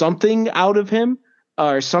get something out of him,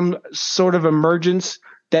 or some sort of emergence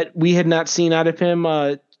that we had not seen out of him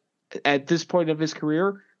at this point of his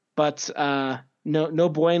career. But no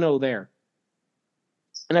bueno there.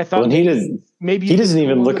 And I thought he doesn't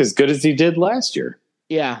even look as good as he did last year.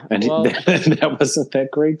 Yeah. And that wasn't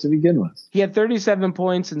that great to begin with. He had 37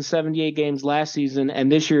 points in 78 games last season,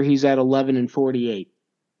 and this year he's at 11-48.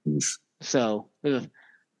 So yeah,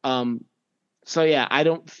 I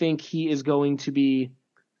don't think he is going to be.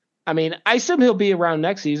 I mean, I assume he'll be around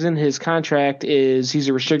next season. His contract he's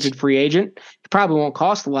a restricted free agent. He probably won't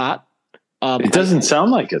cost a lot. It doesn't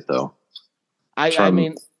sound like it, though. I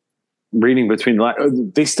mean, reading between the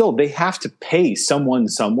lines, they have to pay someone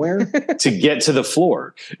somewhere to get to the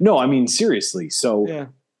floor. No, I mean, seriously. So yeah.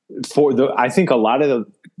 I think a lot of the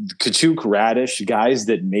Kachuk, Radish guys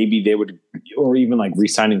that maybe they would, or even like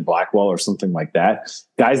re-signing Blackwell or something like that,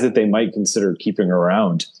 guys that they might consider keeping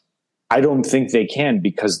around, I don't think they can,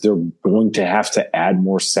 because they're going to have to add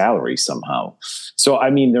more salary somehow. So, I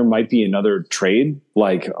mean, there might be another trade,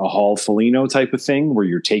 like a Hall Foligno type of thing, where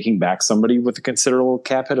you're taking back somebody with a considerable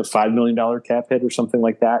cap hit, a $5 million cap hit or something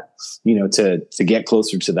like that, to get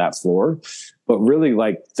closer to that floor. But really,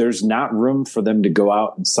 like, there's not room for them to go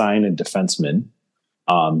out and sign a defenseman.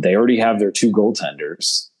 They already have their two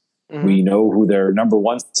goaltenders. Mm-hmm. We know who their number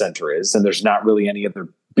one center is, and there's not really any other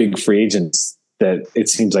big free agents that it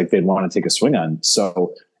seems like they'd want to take a swing on.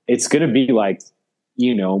 So it's going to be like,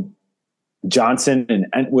 Johnson and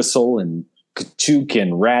Entwistle and Kachuk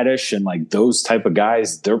and Radish and like those type of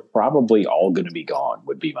guys, they're probably all going to be gone,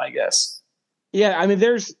 would be my guess. Yeah. I mean,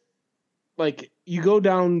 there's like, you go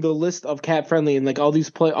down the list of cap friendly and like all these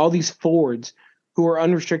forwards who are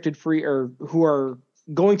unrestricted free, or who are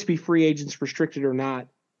going to be free agents, restricted or not,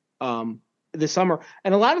 this summer.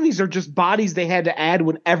 And a lot of these are just bodies they had to add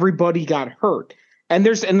when everybody got hurt. And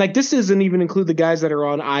this doesn't even include the guys that are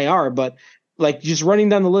on IR, but like just running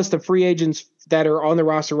down the list of free agents that are on the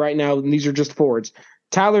roster right now, and these are just forwards: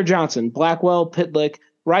 Tyler Johnson, Blackwell, Pitlick,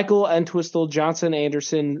 Reichel, Entwistle, Johnson,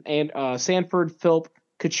 Anderson, and Sanford, Philp,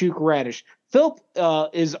 Kachuk, Radish. Philp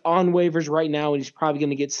is on waivers right now, and he's probably going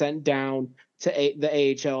to get sent down to the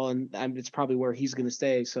AHL, and it's probably where he's going to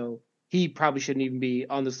stay. So he probably shouldn't even be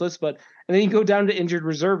on this list. And then you go down to injured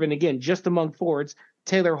reserve, and again, just among forwards,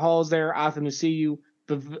 Taylor Hall's there, Athanasiou,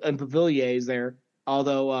 and Pavillier is there.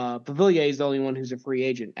 Although Pavillier is the only one who's a free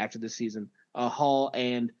agent after this season. Hall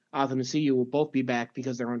and Athanasiou will both be back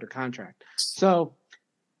because they're under contract. So,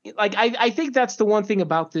 like, I think that's the one thing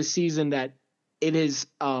about this season, that it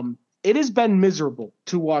has been miserable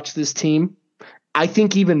to watch this team. I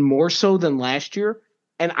think even more so than last year.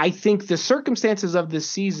 And I think the circumstances of this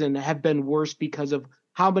season have been worse because of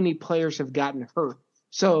how many players have gotten hurt.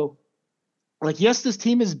 So, like, yes, this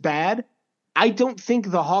team is bad. I don't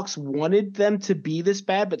think the Hawks wanted them to be this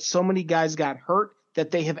bad, but so many guys got hurt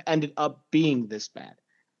that they have ended up being this bad.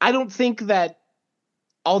 I don't think that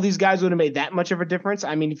all these guys would have made that much of a difference.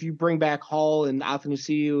 I mean, if you bring back Hall and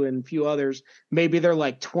Athanasiou and a few others, maybe they're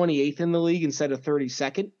like 28th in the league instead of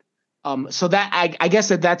 32nd. So that I guess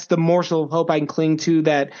that's the morsel of hope I can cling to,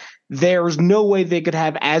 that there's no way they could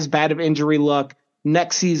have as bad of injury luck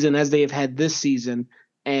next season as they have had this season.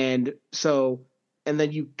 And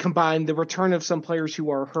then you combine the return of some players who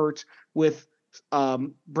are hurt with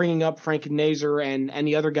bringing up Frank Nazer and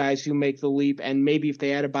any other guys who make the leap. And maybe if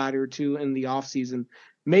they add a body or two in the offseason,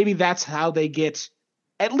 maybe that's how they get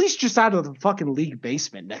at least just out of the fucking league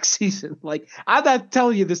basement next season. Like, I'm not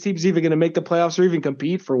telling you this team's even going to make the playoffs or even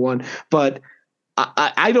compete for one, but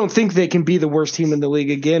I don't think they can be the worst team in the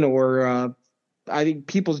league again, or I think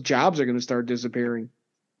people's jobs are going to start disappearing.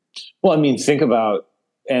 Well, I mean, think about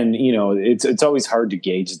And, it's always hard to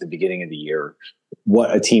gauge at the beginning of the year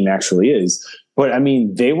what a team actually is. But I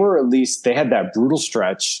mean, they had that brutal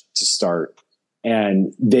stretch to start,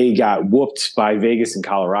 and they got whooped by Vegas and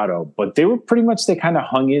Colorado, but they kind of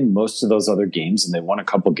hung in most of those other games, and they won a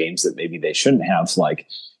couple games that maybe they shouldn't have. Like,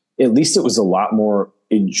 at least it was a lot more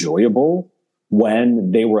enjoyable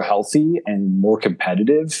when they were healthy and more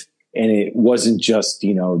competitive. And it wasn't just,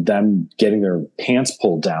 them getting their pants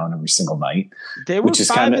pulled down every single night, which is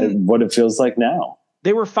kind of what it feels like now.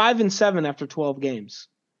 They were 5-7 after 12 games.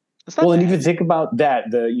 Well, and even think about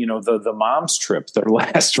that, the mom's trip, their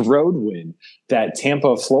last road win, that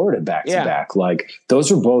Tampa, Florida back to back. Like, those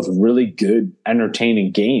were both really good,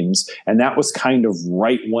 entertaining games. And that was kind of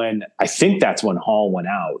right when, I think that's when Hall went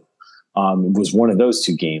out. It was one of those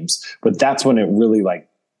two games, but that's when it really,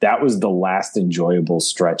 that was the last enjoyable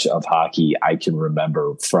stretch of hockey I can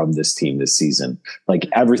remember from this team this season. Like,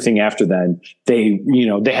 everything after then, they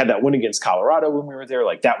had that win against Colorado when we were there.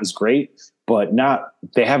 Like, that was great, but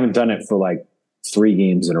they haven't done it for 3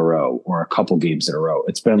 games in a row or a couple games in a row.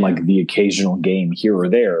 It's been the occasional game here or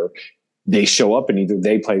there. They show up and either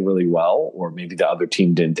they play really well, or maybe the other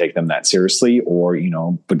team didn't take them that seriously, or,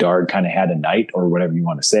 Bedard kind of had a night, or whatever you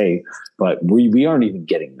want to say, but we aren't even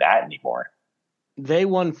getting that anymore. They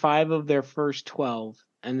won 5 of their first 12,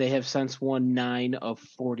 and they have since won 9 of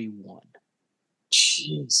 41.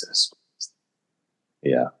 Jesus.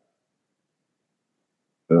 Yeah.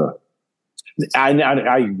 Ugh. I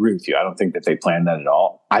agree with you. I don't think that they planned that at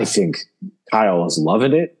all. I think Kyle is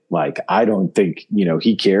loving it. I don't think,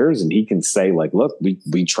 he cares, and he can say, look,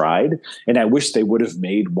 we tried. And I wish they would have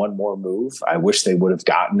made one more move. I wish they would have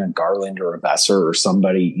gotten a Garland or a Besser or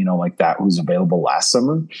somebody, like that, who's available last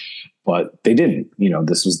summer. But they didn't.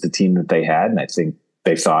 This was the team that they had, and I think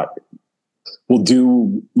they thought, we'll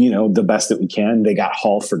do, the best that we can. They got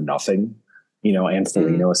Hall for nothing, and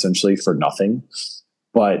Foligno essentially for nothing.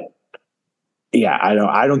 But yeah,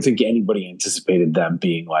 I don't think anybody anticipated them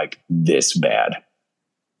being this bad.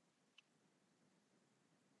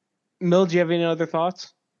 Mill, do you have any other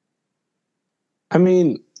thoughts? I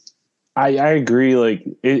mean, I agree.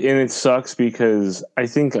 And it sucks because I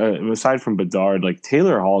think aside from Bedard,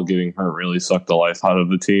 Taylor Hall getting hurt really sucked the life out of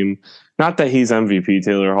the team. Not that he's MVP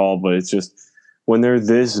Taylor Hall, but it's just when they're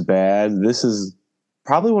this bad, this is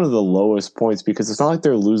probably one of the lowest points, because it's not like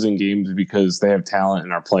they're losing games because they have talent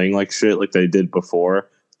and are playing like shit like they did before.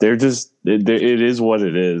 They're just it is what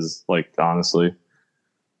it is. Honestly,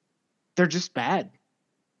 they're just bad.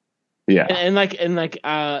 Yeah,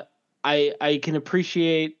 I can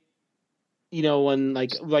appreciate, when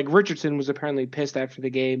Richardson was apparently pissed after the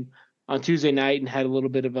game on Tuesday night and had a little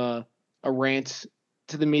bit of a rant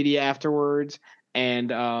to the media afterwards.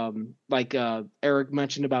 And Eric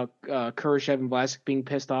mentioned about Kurashev and Vlasic being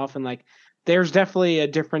pissed off, and there's definitely a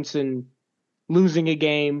difference in losing a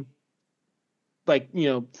game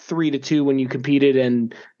 3-2 when you competed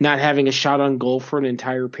and not having a shot on goal for an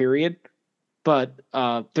entire period. But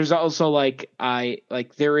there's also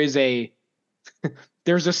there is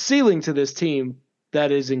there's a ceiling to this team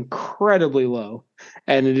that is incredibly low,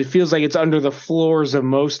 and it feels like it's under the floors of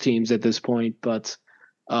most teams at this point. But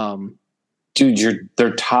dude,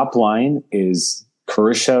 their top line is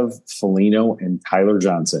Kurashev, Foligno, and Tyler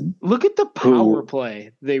Johnson. Look at the power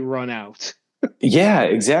play they run out. Yeah,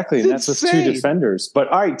 exactly. And that's with 2 defenders. But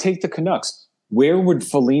all right, take the Canucks. Where would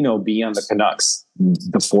Foligno be on the Canucks?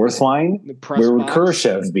 The 4th line? Where would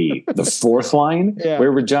Kurashev be? The 4th line? Yeah.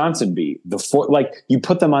 Where would Johnson be? The 4th, you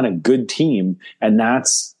put them on a good team, and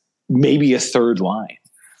that's maybe a 3rd line.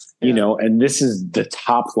 Yeah. And this is the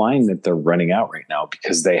top line that they're running out right now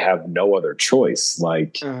because they have no other choice.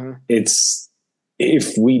 It's,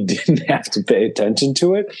 if we didn't have to pay attention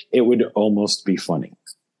to it, it would almost be funny.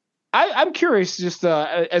 I'm curious, just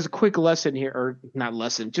as a quick lesson here, or not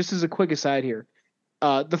lesson, just as a quick aside here.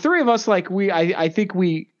 The 3 of us, I think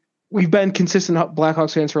we've been consistent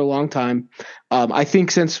Blackhawks fans for a long time. I think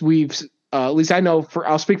since we've, at least I know,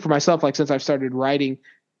 I'll speak for myself, since I've started writing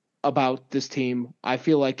about this team, I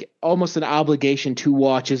feel like almost an obligation to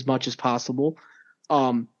watch as much as possible.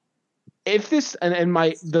 If this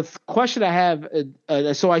the question I have,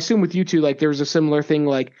 so I assume with you two, there's a similar thing,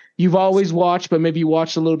 you've always watched, but maybe you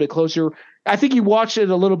watched a little bit closer. I think you watched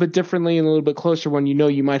it a little bit differently and a little bit closer when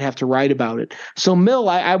you might have to write about it. So Mill,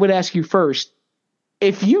 I would ask you first,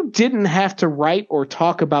 if you didn't have to write or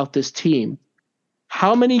talk about this team,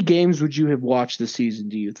 how many games would you have watched this season,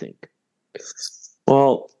 do you think?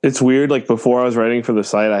 Well, it's weird. Before I was writing for the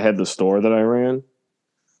site, I had the store that I ran,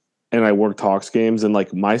 and I worked Hawks games, and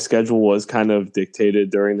my schedule was kind of dictated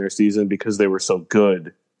during their season because they were so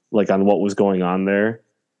good, on what was going on there.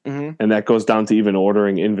 And that goes down to even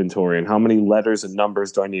ordering inventory and how many letters and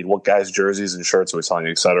numbers do I need? What guys' jerseys and shirts are we selling,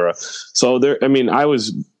 et cetera. So I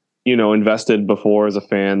was, invested before as a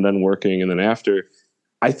fan, then working, and then after.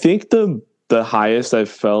 I think the highest I've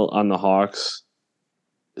felt on the Hawks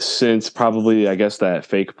since probably, I guess, that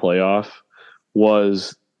fake playoff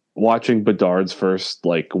was watching Bedard's first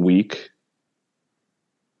week.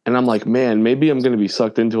 And I'm like, man, maybe I'm going to be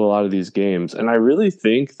sucked into a lot of these games. And I really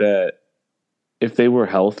think that if they were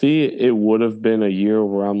healthy, it would have been a year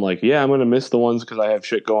where I'm like, yeah, I'm going to miss the ones because I have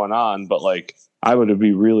shit going on. But I would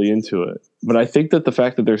be really into it. But I think that the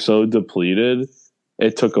fact that they're so depleted,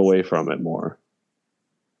 it took away from it more.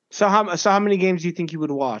 So how many games do you think you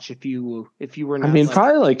would watch if you were not?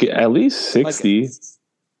 Probably at least 60.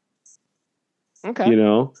 Okay.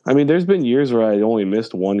 There's been years where I only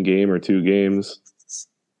missed one game or two games.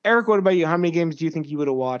 Eric, what about you? How many games do you think you would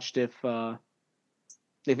have watched if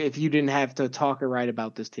you didn't have to talk or write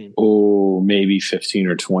about this team? Oh, maybe 15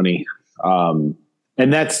 or 20. And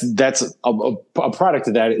that's a product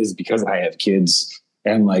of that is because I have kids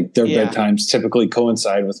and their bedtimes typically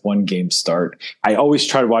coincide with one game start. I always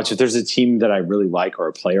try to watch if there's a team that I really like or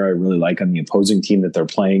a player I really like on the opposing team that they're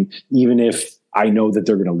playing, even if I know that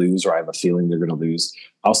they're going to lose or I have a feeling they're going to lose,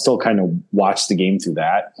 I'll still kind of watch the game through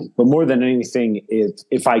that. But more than anything,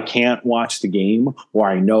 if I can't watch the game or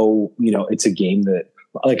I know, it's a game that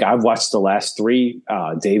I've watched the last three,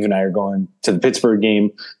 Dave and I are going to the Pittsburgh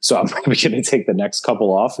game. So I'm probably going to take the next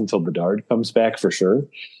couple off until Bedard comes back for sure.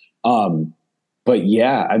 But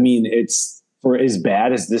yeah, it's for as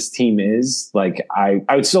bad as this team is, I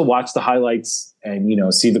would still watch the highlights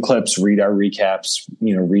and, see the clips, read our recaps,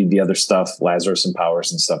 read the other stuff, Lazarus and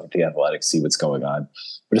Powers and stuff at the Athletic, see what's going on.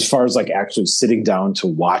 But as far as actually sitting down to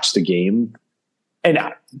watch the game, and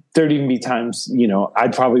there'd even be times,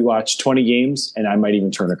 I'd probably watch 20 games and I might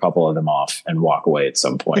even turn a couple of them off and walk away at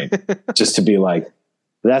some point just to be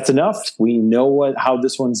that's enough. We know how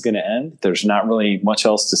this one's going to end. There's not really much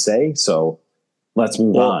else to say. So let's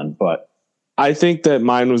move on. But I think that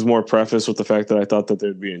mine was more prefaced with the fact that I thought that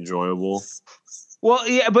they'd be enjoyable. Well,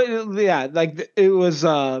 yeah, but yeah, it was. You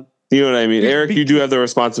know what I mean, Eric? You do have the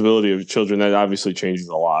responsibility of children. That obviously changes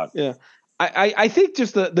a lot. Yeah, I think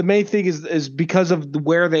just the main thing is because of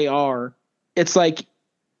where they are. It's I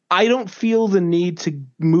don't feel the need to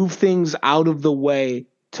move things out of the way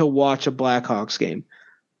to watch a Blackhawks game.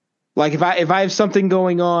 If I have something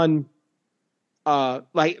going on, it's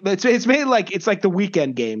made it's the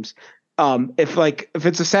weekend games. If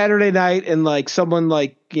it's a Saturday night and someone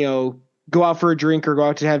go out for a drink or go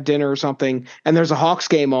out to have dinner or something, and there's a Hawks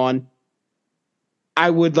game on, I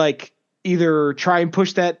would either try and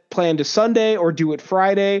push that plan to Sunday or do it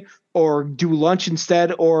Friday or do lunch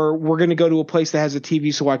instead, or we're going to go to a place that has a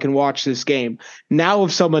TV so I can watch this game. Now,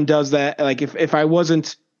 if someone does that, if I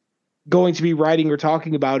wasn't going to be writing or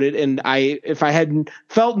talking about it and if I hadn't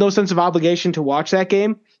felt no sense of obligation to watch that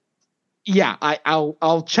game, yeah,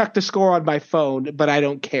 I'll check the score on my phone, but I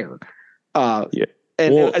don't care. Yeah.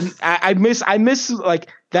 And I miss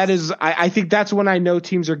that is, I think that's when I know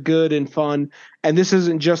teams are good and fun. And this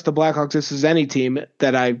isn't just the Blackhawks. This is any team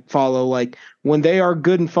that I follow. When they are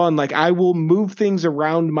good and fun, I will move things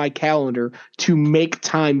around my calendar to make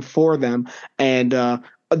time for them. And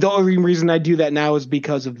the only reason I do that now is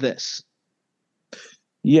because of this.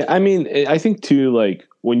 Yeah. I think too,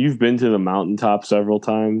 when you've been to the mountaintop several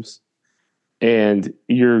times, and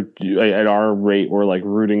you're at our rate, we're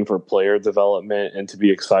rooting for player development and to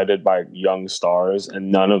be excited by young stars,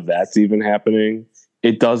 and none of that's even happening.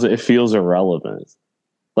 It feels irrelevant.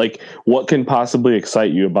 What can possibly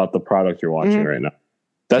excite you about the product you're watching right now?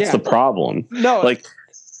 That's the problem. No,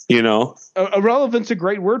 irrelevant's a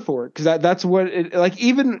great word for it, because that's what it,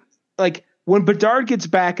 even when Bedard gets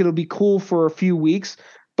back, it'll be cool for a few weeks,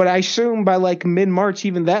 but I assume by mid-March,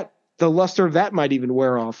 even that, the luster of that might even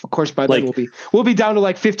wear off. Of course, by then we'll be down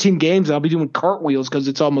to 15 games. And I'll be doing cartwheels because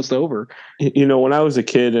it's almost over. When I was a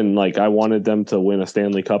kid and I wanted them to win a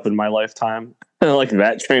Stanley Cup in my lifetime,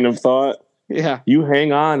 that train of thought. Yeah, you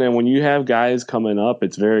hang on, and when you have guys coming up,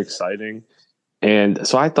 it's very exciting. And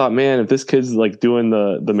so I thought, man, if this kid's doing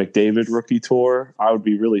the McDavid rookie tour, I would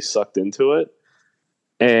be really sucked into it.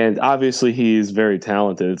 And obviously, he's very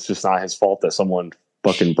talented. It's just not his fault that someone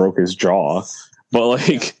fucking broke his jaw.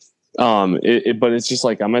 But but it's just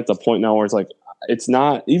I'm at the point now where it's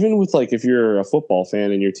not even with if you're a football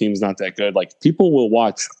fan and your team's not that good, people will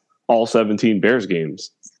watch all 17 Bears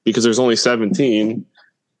games because there's only 17,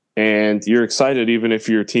 and you're excited even if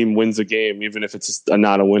your team wins a game, even if it's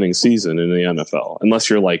not a winning season in the NFL, unless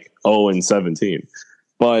you're 0-17.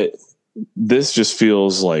 But this just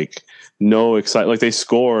feels no excitement. Like they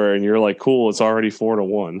score and you're like, cool, it's already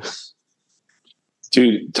 4-1.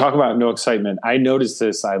 Dude, talk about no excitement. I noticed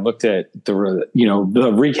this. I looked at the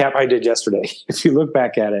recap I did yesterday. If you look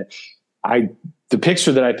back at it, the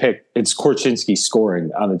picture that I picked, it's Korchinski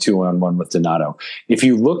scoring on the 2-on-1 with Donato. If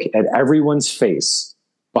you look at everyone's face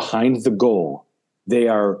behind the goal, they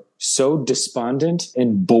are so despondent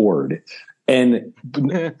and bored and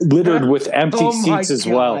littered with empty seats as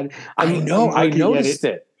well. I know. I noticed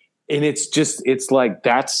it. And it's like,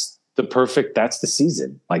 that's the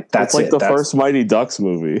season. Like that's the first Mighty Ducks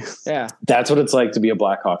movie. Yeah. That's what it's like to be a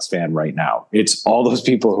Blackhawks fan right now. It's all those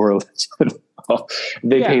people who are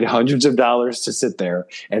they paid hundreds of dollars to sit there,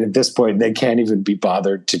 and at this point they can't even be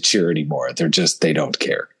bothered to cheer anymore. They don't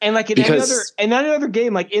care. And like in any other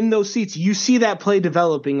game, like in those seats, you see that play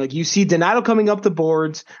developing. Like you see Donato coming up the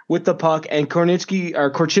boards with the puck and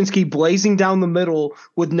Korchinski blazing down the middle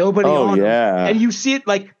with nobody on him. And you see it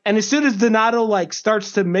and as soon as Donato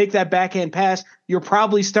starts to make that backhand pass, you're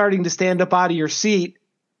probably starting to stand up out of your seat.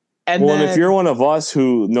 And if you're one of us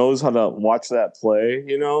who knows how to watch that play,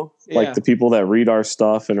 like the people that read our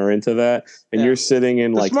stuff and are into that, and you're sitting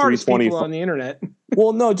in the like smartest 320 people on the internet.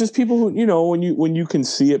 Well, no, just people who when you can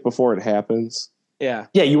see it before it happens. Yeah,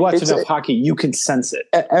 you watch enough hockey, you can sense it.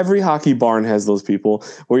 Every hockey barn has those people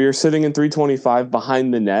where you're sitting in 325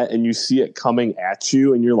 behind the net and you see it coming at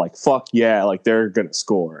you, and you're like, "Fuck yeah!" Like they're gonna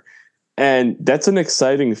score, and that's an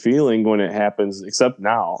exciting feeling when it happens. Except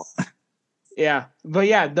now. Yeah, but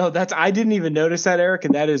I didn't even notice that, Eric,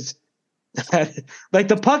 and that is like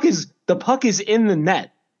the puck is in the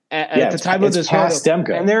net at the time of this photo,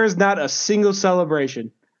 Demko. and there is not a single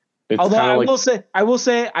celebration. Although I will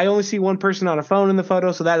say I only see one person on a phone in the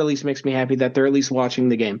photo, so that at least makes me happy that they're at least watching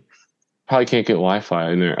the game. Probably can't get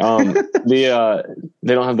Wi-Fi in there. They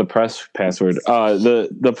don't have the press password.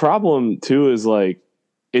 The problem too is like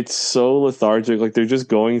it's so lethargic, like they're just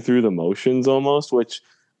going through the motions almost, which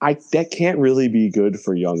that can't really be good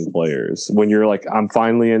for young players when you're like, I'm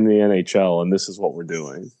finally in the NHL and this is what we're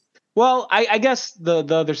doing. Well, I guess the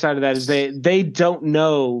other side of that is they don't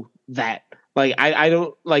know that. Like I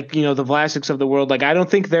don't the Vlasics of the world. Like I don't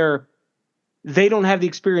think they don't have the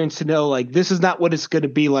experience to know like this is not what it's going to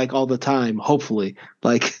be like all the time. Hopefully,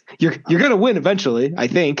 like you're going to win eventually. I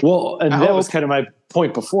think. Well, and that was kind of my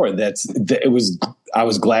point before. I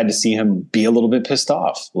was glad to see him be a little bit pissed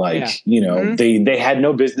off. Like they had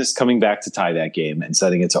no business coming back to tie that game and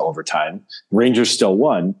setting it to overtime. Rangers still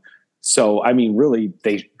won. So I mean, really,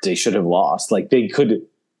 they should have lost. Like they could.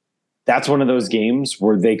 That's one of those games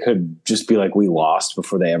where they could just be like, we lost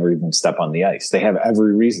before they ever even step on the ice. They have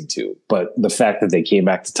every reason to, but the fact that they came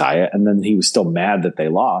back to tie it and then he was still mad that they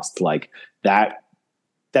lost, like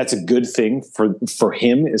that's a good thing for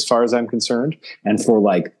him as far as I'm concerned. And for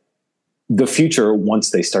like the future, once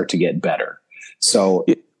they start to get better. So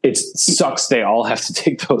it sucks. They all have to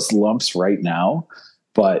take those lumps right now,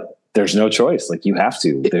 but there's no choice. Like you have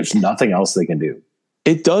to, there's nothing else they can do.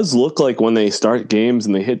 It does look like when they start games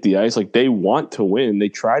and they hit the ice, like they want to win. They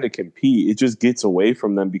try to compete. It just gets away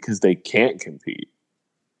from them because they can't compete.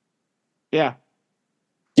 Yeah.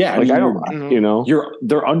 Yeah. Like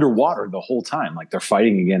they're underwater the whole time. Like they're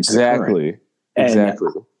fighting against exactly.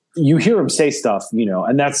 You hear him say stuff,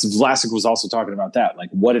 and that's Vlasic was also talking about that, like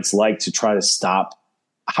what it's like to try to stop,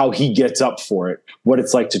 how he gets up for it, what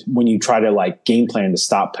it's like to when you try to like game plan to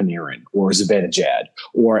stop Panarin or Zibanejad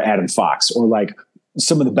or Adam Fox or like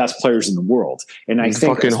some of the best players in the world. And I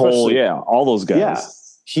think all those guys. Yeah,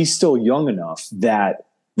 he's still young enough that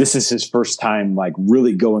this is his first time like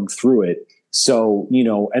really going through it. So,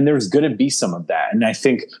 and there's going to be some of that. And I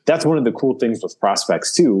think that's one of the cool things with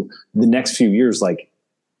prospects too. The next few years, like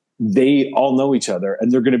they all know each other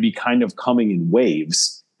and they're going to be kind of coming in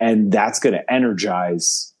waves. And that's going to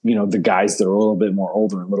energize, the guys that are a little bit more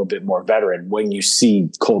older, a little bit more veteran when you see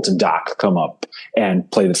Colton Dock come up and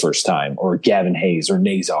play the first time, or Gavin Hayes or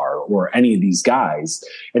Nazar or any of these guys.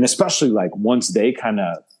 And especially like once they kind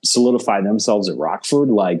of solidify themselves at Rockford,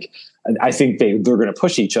 like I think they're going to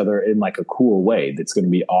push each other in like a cool way. That's going to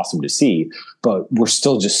be awesome to see, but we're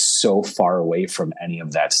still just so far away from any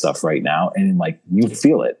of that stuff right now. And like, you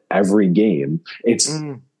feel it every game. It's,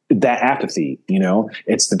 that apathy,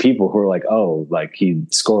 it's the people who are like, oh, like he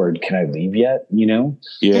scored. Can I leave yet?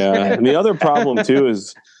 Yeah. And the other problem too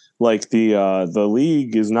is like the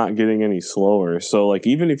league is not getting any slower. So like,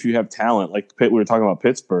 even if you have talent, like we were talking about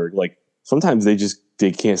Pittsburgh, like sometimes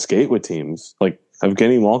they can't skate with teams. Like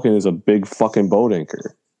Evgeny Malkin is a big fucking boat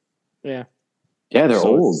anchor. Yeah. Yeah. They're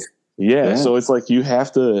old. Yeah. So it's like, you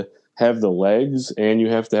have to have the legs and you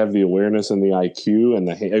have to have the awareness and the IQ and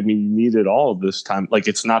you need it all this time. Like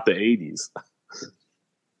it's not the 80s.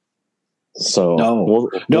 So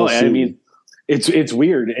no, see. I mean, it's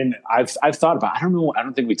weird, and I've thought about. I don't know. I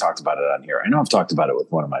don't think we talked about it on here. I know I've talked about it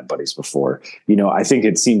with one of my buddies before. I think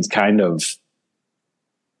it seems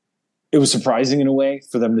it was surprising in a way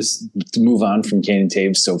for them to move on from Kane and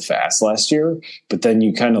Taves so fast last year. But then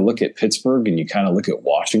you kind of look at Pittsburgh and you kind of look at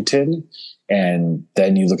Washington, and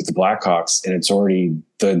then you look at the Blackhawks, and it's already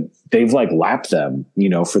they've like lapped them,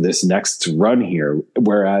 for this next run here.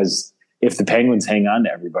 Whereas if the Penguins hang on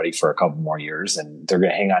to everybody for a couple more years, and they're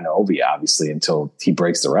going to hang on to Ovi obviously until he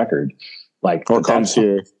breaks the record, or comes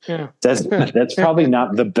here. Yeah. That's probably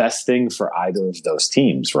not the best thing for either of those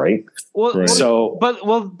teams, right? Well, right.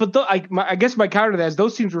 I guess my counter to that is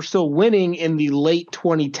those teams were still winning in the late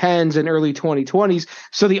 2010s and early 2020s.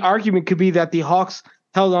 So the argument could be that the Hawks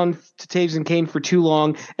held on to Taves and Kane for too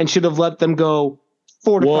long and should have let them go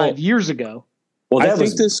 4 to 5 years ago. Well, I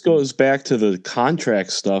think this goes back to the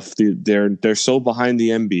contract stuff. They're so behind the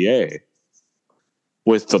NBA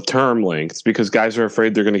with the term lengths because guys are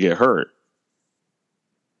afraid they're going to get hurt.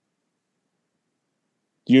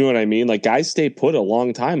 You know what I mean? Like guys stay put a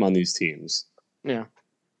long time on these teams. Yeah.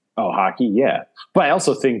 Oh, hockey, yeah. But I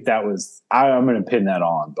also think that was I'm going to pin that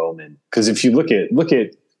all on Bowman because if you look at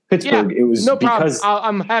Pittsburgh, it was no because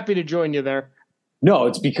problem. I'm happy to join you there. No,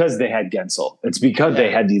 it's because they had Gensel. It's because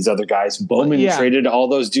they had these other guys. Bowman traded all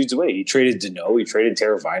those dudes away. He traded Deneau. He traded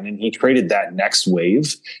Teravainen. He traded that next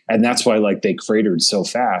wave, and that's why they cratered so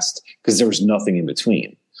fast because there was nothing in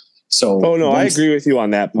between. So, I agree with you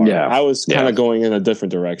on that part. Yeah, I was kind of going in a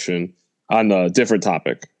different direction on a different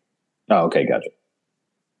topic. Oh, okay, gotcha.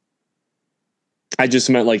 I just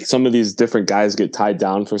meant like some of these different guys get tied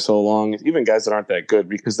down for so long, even guys that aren't that good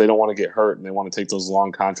because they don't want to get hurt and they want to take those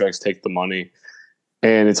long contracts, take the money.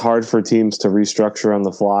 And it's hard for teams to restructure on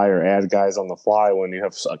the fly or add guys on the fly when you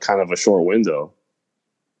have kind of a short window.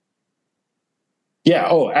 Yeah.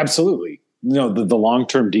 Oh, absolutely. The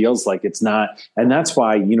long-term deals, like it's not. And that's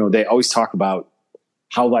why, they always talk about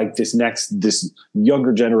how like this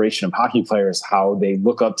younger generation of hockey players, how they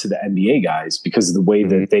look up to the NBA guys because of the way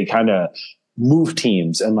that they kind of move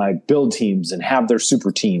teams and like build teams and have their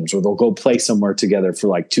super teams, or they'll go play somewhere together for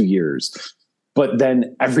like 2 years. But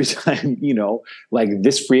then every time, like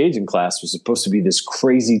this free agent class was supposed to be this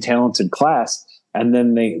crazy talented class. And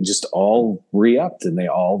then they just all re-upped and they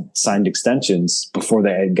all signed extensions before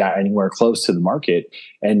they had got anywhere close to the market.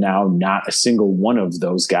 And now not a single one of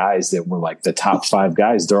those guys that were like the top 5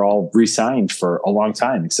 guys, they're all re-signed for a long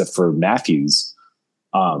time, except for Matthews.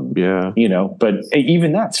 But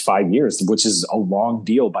even that's 5 years, which is a long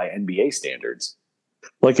deal by NBA standards.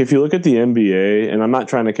 Like if you look at the NBA, and I'm not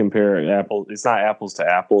trying to compare it's not apples to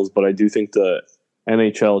apples, but I do think the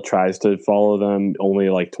NHL tries to follow them only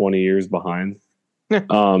like 20 years behind.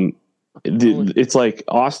 It's like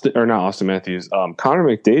Austin Matthews, Connor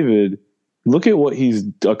McDavid. Look at what he's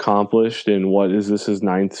accomplished in his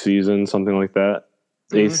 9th season, something like that,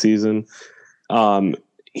 8th season.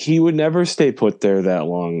 He would never stay put there that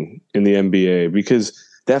long in the NBA because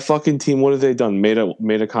that fucking team, what have they done? Made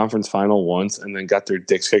a conference final once and then got their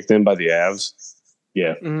dicks kicked in by the Avs.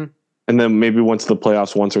 Yeah. Mm-hmm. And then maybe went to the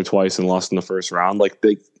playoffs once or twice and lost in the first round. But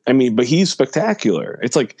he's spectacular.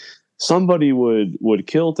 It's like somebody would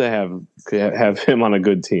kill to have him on a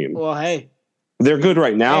good team. Well, hey. They're good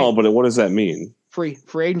right now, but what does that mean? Free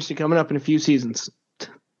agency coming up in a few seasons.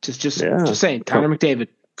 Just saying. Connor McDavid.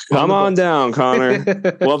 Come on down, Connor.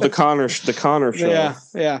 We'll have the Connor show.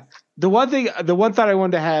 Yeah. The one thought I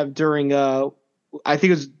wanted to have during I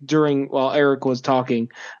think it was during while Eric was talking,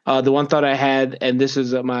 the one thought I had, and this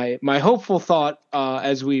is my hopeful thought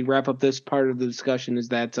as we wrap up this part of the discussion, is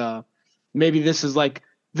that maybe this is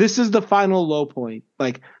the final low point.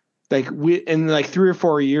 Like we in like 3 or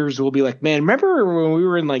 4 years we'll be like, man, remember when we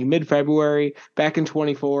were in like mid-February back in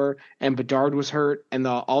 24 and Bedard was hurt and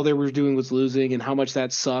all they were doing was losing and how much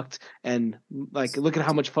that sucked, and like look at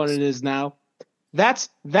how much fun it is now. That's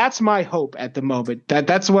my hope at the moment.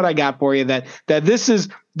 That's what I got for you. That this is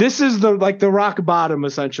the rock bottom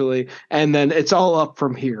essentially, and then it's all up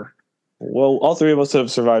from here. Well, all 3 of us have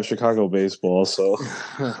survived Chicago baseball, so.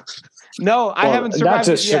 No, I haven't survived. Not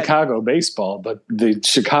just Chicago baseball, but the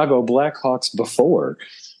Chicago Blackhawks before.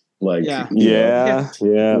 Yeah.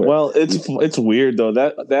 Well, it's weird though.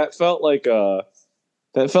 That felt like going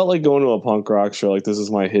to a punk rock show. Like, this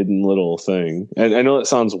is my hidden little thing, and I know it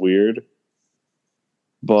sounds weird.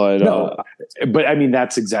 But but I mean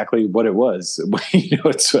that's exactly what it was.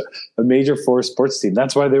 It's a major force sports team.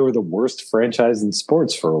 That's why they were the worst franchise in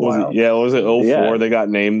sports for a while. Was it 04? Yeah. They got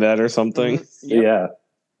named that or something. Mm-hmm.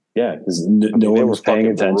 Yeah. Because no one was paying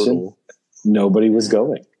attention. Brutal. Nobody was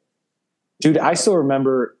going. Dude, I still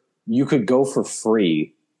remember you could go for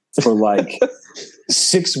free for like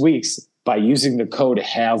 6 weeks by using the code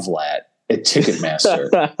HAVLAT at Ticketmaster.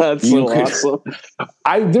 That's so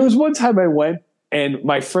awesome. There was one time I went and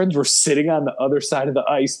my friends were sitting on the other side of the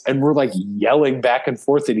ice and we're like yelling back and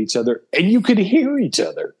forth at each other and you could hear each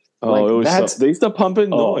other. Oh, like, it was they used to pump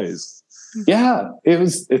in noise. Yeah,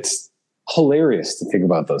 it's hilarious to think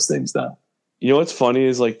about those things now. You know what's funny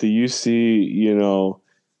is like the UC, you know,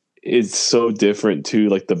 it's so different to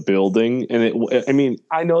like the building. And I mean,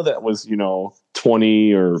 I know that was, you know,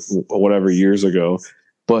 20 or whatever years ago,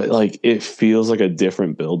 but like it feels like a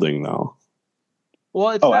different building now.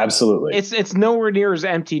 Well, absolutely. It's nowhere near as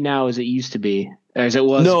empty now as it used to be, as it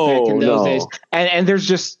was back in those days. And there's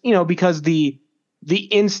just, you know, because the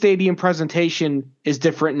in-stadium presentation is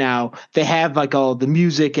different now. They have like all the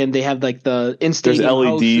music and they have like the in-stadium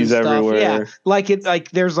there's LEDs everywhere. Yeah,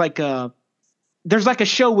 there's like a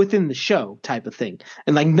show within the show type of thing,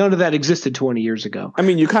 and like none of that existed 20 years ago. I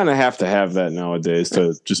mean, you kind of have to have that nowadays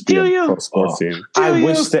to just be a pro sports team. I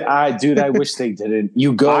wish they didn't.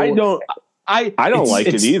 You go. I don't like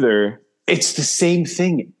it either. It's the same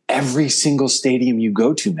thing every single stadium you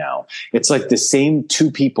go to now. It's like the same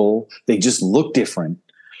two people. They just look different,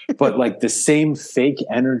 but like the same fake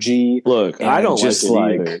energy. Look, I don't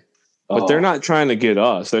like it either. But they're not trying to get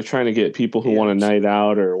us. They're trying to get people who want a night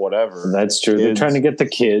out or whatever. That's true. They're trying to get the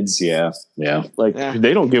kids. Yeah.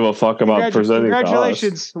 They don't give a fuck about presenting to us.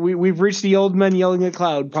 Congratulations. We've reached the old men yelling at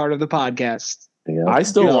cloud part of the podcast. Yeah. I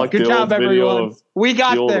still like the old video of we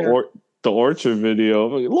got there. The Orchard video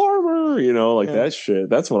of like, Lorimer, you know, like that shit.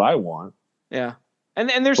 That's what I want. Yeah.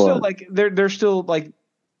 And there's still like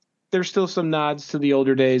there's still some nods to the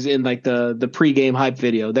older days in like the pregame hype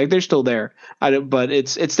video. They're still there. But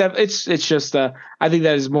it's just I think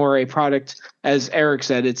that is more a product, as Eric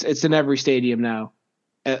said. It's in every stadium now.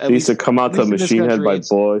 They used to come out to Machine Head by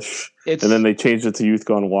Bush, and then they changed it to Youth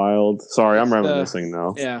Gone Wild. Sorry, I'm reminiscing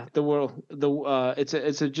now. Yeah,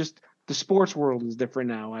 the sports world is different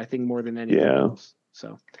now. I think more than anything else.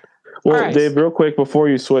 So. Well, right. Dave, real quick before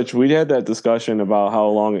you switch, we had that discussion about how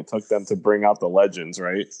long it took them to bring out the legends,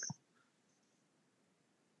 right?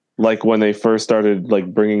 Like when they first started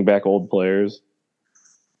like bringing back old players.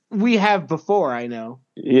 We have before, I know.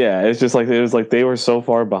 Yeah, it's just like it was like they were so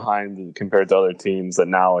far behind compared to other teams that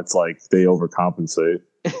now it's like they overcompensate.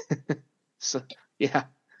 So yeah,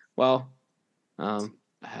 well, I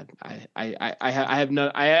have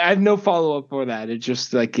no follow up for that. It's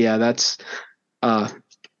just like that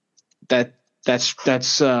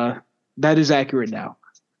is accurate now.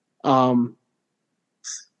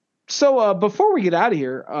 So before we get out of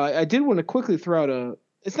here, I did want to quickly throw out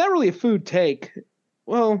it's not really a food take.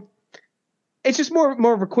 Well, it's just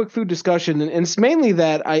more of a quick food discussion. And it's mainly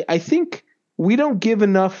that I think we don't give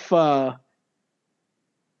enough, I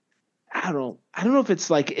don't know if it's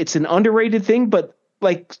like, it's an underrated thing, but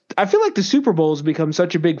like, I feel like the Super Bowl has become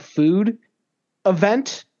such a big food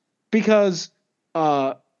event because,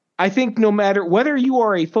 I think no matter whether you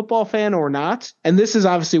are a football fan or not, and this is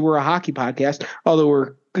obviously we're a hockey podcast, although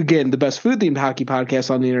we're again the best food themed hockey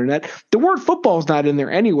podcast on the internet. The word football is not in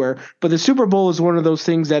there anywhere, but the Super Bowl is one of those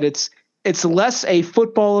things that it's less a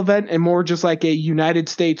football event and more just like a United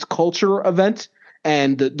States culture event.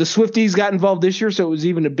 And the Swifties got involved this year, so it was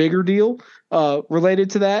even a bigger deal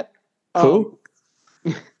related to that. Who?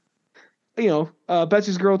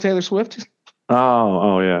 Betsy's girl Taylor Swift.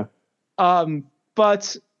 Oh yeah.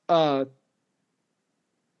 But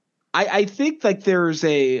I think like there's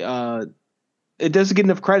it doesn't get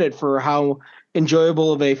enough credit for how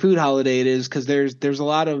enjoyable of a food holiday it is because there's a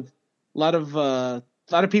lot of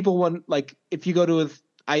people want, like, if you go to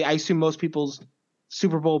I assume most people's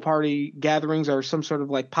Super Bowl party gatherings are some sort of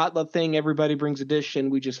like potluck thing. Everybody brings a dish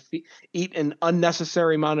and we just eat an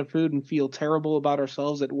unnecessary amount of food and feel terrible about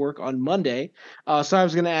ourselves at work on Monday. So I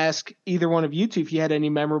was going to ask either one of you two if you had any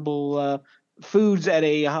memorable foods at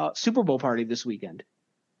a Super Bowl party this weekend.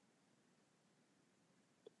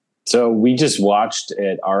 So we just watched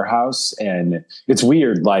at our house, and it's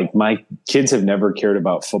weird. Like, my kids have never cared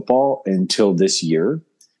about football until this year.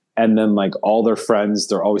 And then like all their friends,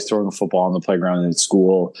 they're always throwing a football on the playground at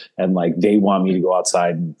school. And like, they want me to go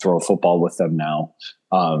outside and throw a football with them now.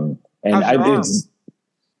 It's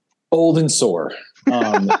old and sore.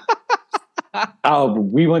 We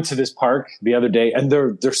went to this park the other day, and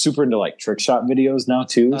they're super into like trick shot videos now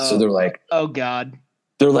too. So they're like, oh God.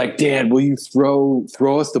 They're like, Dad, will you throw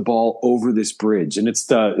us the ball over this bridge? And it's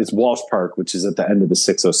Walsh Park, which is at the end of the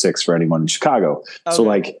 606 for anyone in Chicago. Okay. So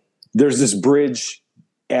like, there's this bridge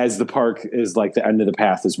as the park is like the end of the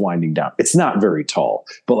path is winding down. It's not very tall,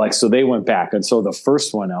 but like, so they went back. And so the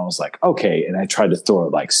first one I was like, okay. And I tried to throw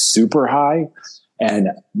it like super high, And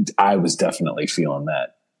I was definitely feeling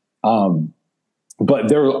that.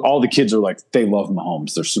 But all the kids are like, they love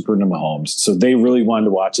Mahomes. They're super into Mahomes. So they really wanted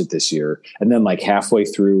to watch it this year. And then like halfway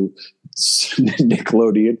through,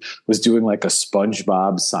 Nickelodeon was doing like a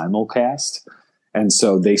SpongeBob simulcast. And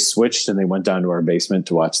so they switched and they went down to our basement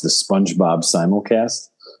to watch the SpongeBob simulcast.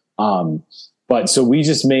 But so we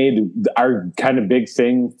just made our kind of big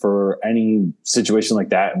thing for any situation like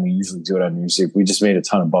that. And we usually do it on New Year's Eve. We just made a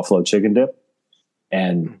ton of buffalo chicken dip.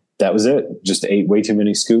 And that was it. Just ate way too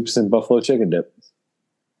many scoops and buffalo chicken dip.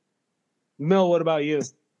 Mil, what about you?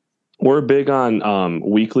 We're big on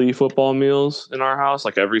weekly football meals in our house,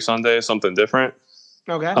 like every Sunday, something different.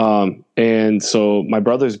 Okay. And so my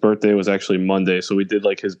brother's birthday was actually Monday, so we did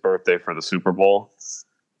like his birthday for the Super Bowl.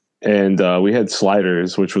 And we had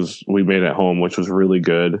sliders, we made at home, which was really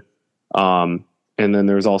good. And then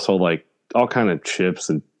there's also like all kind of chips,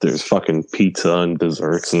 and there's fucking pizza and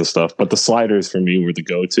desserts and stuff. But the sliders for me were the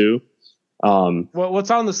go-to. What's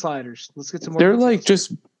on the sliders? Let's get some more. They're like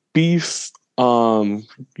just beef.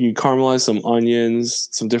 You caramelize some onions,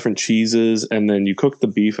 some different cheeses, and then you cook the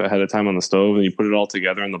beef ahead of time on the stove, and you put it all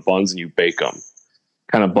together in the buns, and you bake them.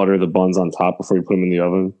 Kind of butter the buns on top before you put them in the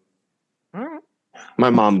oven. All right. My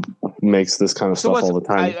mom makes this kind of stuff all the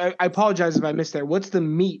time. I apologize if I missed there. What's the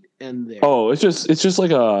meat in there? Oh, it's just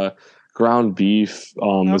like a ground beef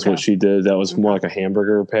was what she did. That was more like a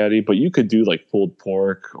hamburger patty, but you could do like pulled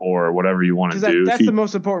pork or whatever you want to do. That's the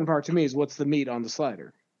most important part to me is what's the meat on the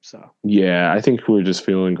slider. So yeah, I think we were just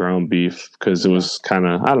feeling ground beef because it was kind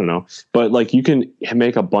of, I don't know, but like you can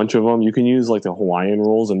make a bunch of them. You can use like the Hawaiian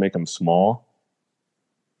rolls and make them small.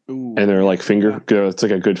 Ooh, and they're like it's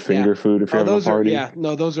like a good finger food if you're having a party.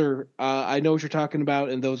 Those are I know what you're talking about,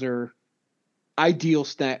 and those are ideal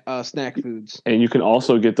snack foods. And you can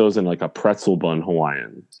also get those in like a pretzel bun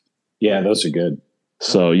Hawaiian. Yeah, those are good.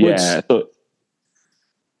 So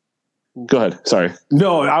go ahead. Sorry.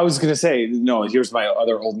 No, I was going to say, here's my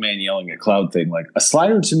other old man yelling at cloud thing. Like a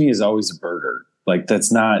slider to me is always a burger. Like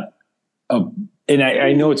that's not and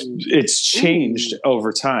I know it's changed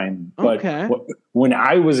over time, but when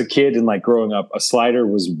I was a kid and like growing up, a slider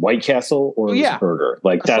was White Castle or it was a burger.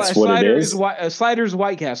 Like that's what it is. A slider's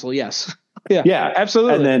White Castle. Yes. Yeah,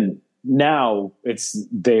 absolutely. And then now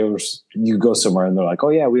you go somewhere and they're like, oh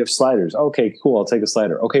yeah, we have sliders. Okay, cool. I'll take a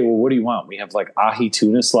slider. Okay, well, what do you want? We have like ahi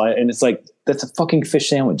tuna slide, and it's like that's a fucking fish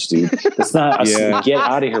sandwich, dude. That's not. Get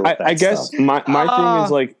out of here. With that I guess stuff. my thing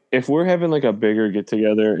is like if we're having like a bigger get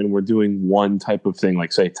together and we're doing one type of thing,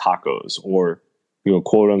 like say tacos or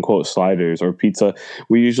quote unquote sliders or pizza,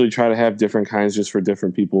 we usually try to have different kinds just for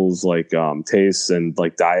different people's like tastes and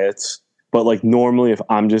like diets. But like normally, if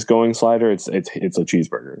I'm just going slider, it's a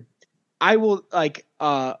cheeseburger. I will like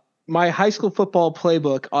my high school football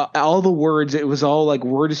playbook. All the words, it was all like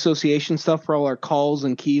word association stuff for all our calls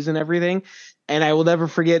and keys and everything. And I will never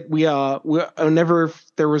forget.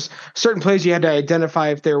 There was certain plays you had to identify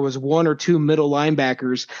if there was one or two middle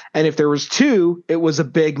linebackers, and if there was two, it was a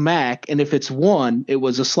Big Mac, and if it's one, it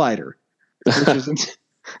was a slider. Which isn't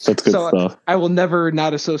that's good stuff. I will never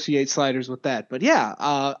not associate sliders with that. But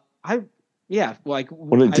yeah, did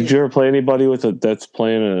you ever play anybody that's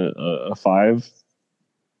playing a five?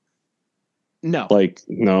 No. Like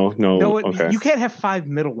no. Okay. You can't have five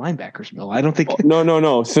middle linebackers, Bill. I don't think.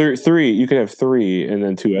 No. Three. You could have three and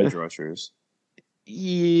then two edge rushers.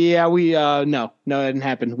 Yeah, we no, that didn't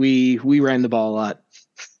happen. We ran the ball a lot.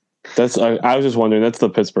 That's I was just wondering. That's the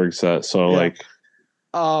Pittsburgh set. So like.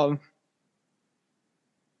 I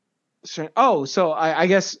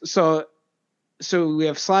guess so. So we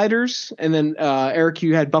have sliders, and then Eric,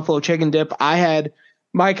 you had buffalo chicken dip. I had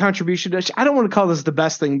my contribution. I don't want to call this the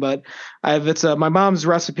best thing, but it's my mom's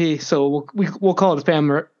recipe, so we'll call it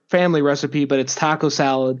a family recipe. But it's taco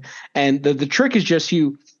salad, and the trick is just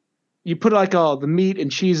you put like all the meat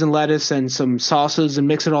and cheese and lettuce and some sauces and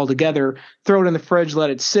mix it all together. Throw it in the fridge, let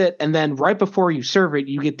it sit, and then right before you serve it,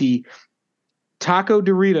 you get the taco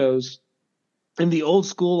Doritos in the old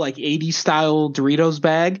school like 80s style Doritos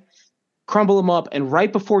bag. Crumble them up, and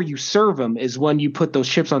right before you serve them is when you put those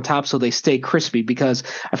chips on top so they stay crispy, because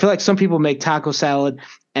I feel like some people make taco salad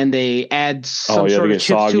and they add some sort of chips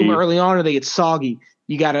soggy to them early on, or they get soggy.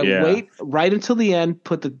 You got to wait right until the end,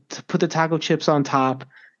 put the taco chips on top,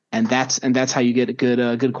 and that's how you get a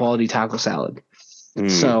good quality taco salad.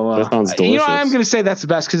 So that sounds delicious. I'm going to say that's the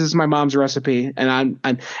best because it's my mom's recipe, and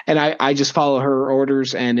I just follow her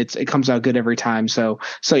orders, and it comes out good every time. So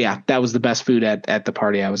yeah, that was the best food at the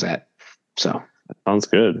party I was at. So that sounds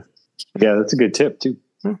good. Yeah, that's a good tip too.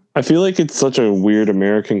 I feel like it's such a weird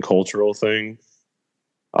American cultural thing.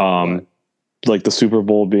 Like the Super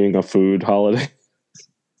Bowl being a food holiday.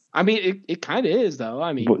 I mean, it kind of is, though.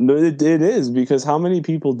 I mean, But no, it is, because how many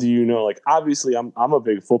people do you know? Like, obviously, I'm a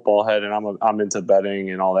big football head, and I'm into betting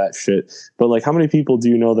and all that shit. But like, how many people do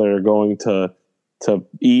you know that are going to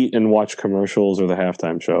eat and watch commercials or the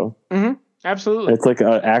halftime show? mm-hmm, absolutely. It's like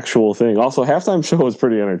an actual thing. Also, halftime show is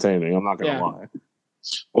pretty entertaining. I'm not gonna lie.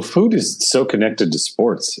 Well, food is so connected to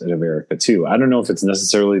sports in America too. I don't know if it's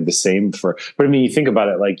necessarily the same but I mean, you think about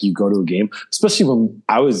it, like you go to a game, especially when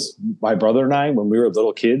my brother and I, when we were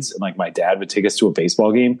little kids, and like my dad would take us to a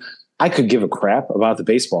baseball game. I could give a crap about the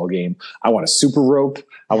baseball game. I want a super rope.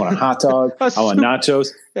 I want a hot dog. I want nachos.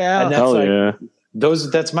 Yeah. And that's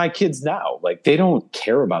that's my kids now. Like, they don't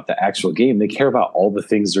care about the actual game. They care about all the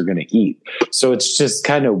things they're going to eat. So it's just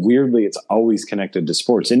kind of weirdly, it's always connected to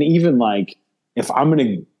sports. And even like, if I'm going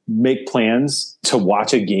to make plans to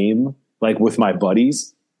watch a game, like with my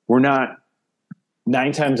buddies, we're not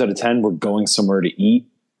 9 times out of 10, we're going somewhere to eat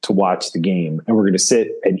to watch the game. And we're going to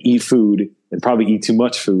sit and eat food and probably eat too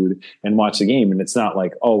much food and watch the game. And it's not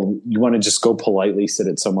like, oh, you want to just go politely sit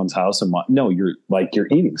at someone's house and watch. No, you're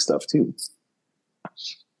eating stuff too.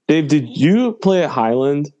 Dave, did you play at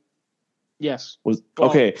Highland? Yes.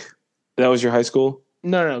 Okay. That was your high school?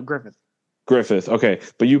 No, Griffith. Griffith. Okay.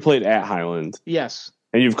 But you played at Highland. Yes.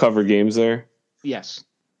 And you've covered games there? Yes.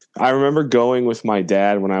 I remember going with my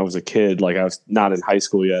dad when I was a kid, like I was not in high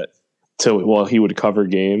school yet, he would cover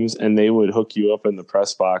games, and they would hook you up in the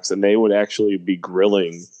press box, and they would actually be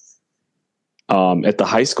grilling. At the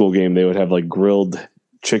high school game, they would have like grilled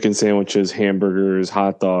chicken sandwiches, hamburgers,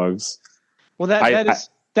 hot dogs. Well,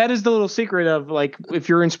 that is the little secret of, like, if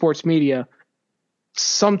you're in sports media,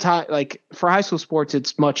 sometimes, like, for high school sports,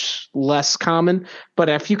 it's much less common. But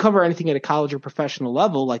if you cover anything at a college or professional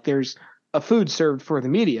level, like, there's a food served for the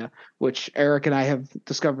media, which Eric and I have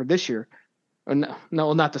discovered this year. Or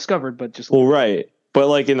no, not discovered, but just right. But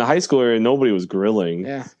like in the high school area, nobody was grilling.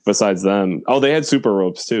 Yeah. Besides them. Oh, they had super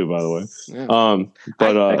ropes too, by the way.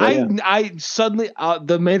 Yeah. I suddenly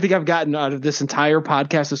the main thing I've gotten out of this entire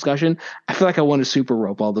podcast discussion, I feel like I want a super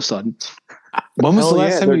rope all of a sudden. When was the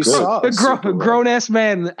last time you saw a grown ass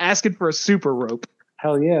man asking for a super rope?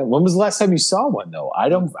 Hell yeah! When was the last time you saw one though? I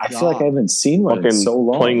feel like I haven't seen one in so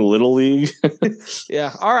long. Playing Little League.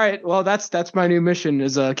 Yeah. All right. Well, that's my new mission,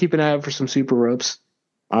 is keep an eye out for some super ropes.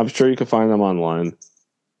 I'm sure you can find them online.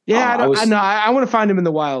 Yeah, I want to find him in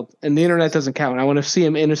the wild, and the internet doesn't count. I want to see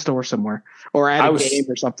him in a store somewhere or at a game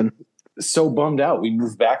or something. So bummed out. We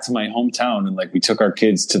moved back to my hometown, and like we took our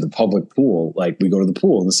kids to the public pool. Like, we go to the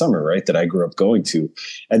pool in the summer, right? That I grew up going to,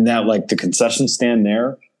 and that, like, the concession stand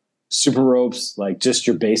there, super ropes, like just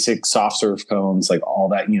your basic soft serve cones, like all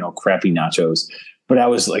that, crappy nachos. But I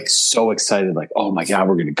was like so excited, like, oh my God,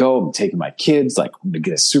 we're going to go. I'm taking my kids, like, I'm going to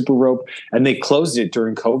get a super rope. And they closed it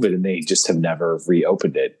during COVID, and they just have never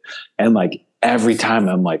reopened it. And like every time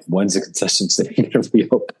I'm like, when's the concession stand going to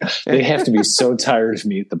reopen? They have to be so tired of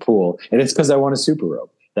me at the pool. And it's because I want a super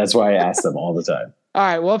rope. That's why I ask them all the time. All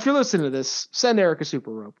right. Well, if you're listening to this, send Eric a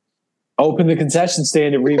super rope. Open the concession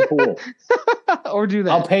stand at Reed Pool. Or do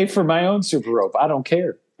that. I'll pay for my own super rope. I don't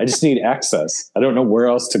care. I just need access. I don't know where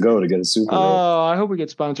else to go to get a super rope. Oh, I hope we get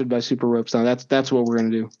sponsored by Super Ropes now. That's what we're going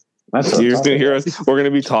to do. You're just going to hear us. We're going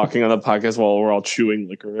to be talking on the podcast while we're all chewing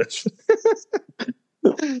licorice.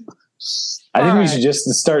 I think we should just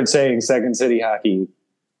start saying Second City Hockey,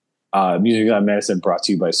 Musings on Madison, brought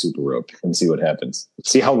to you by Super Rope, and see what happens.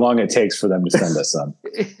 See how long it takes for them to send us some.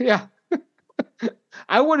 Yeah.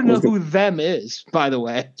 I want to know who them is, by the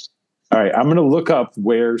way. All right. I'm going to look up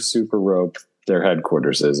where Super Rope, their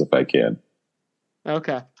headquarters, is, if I can.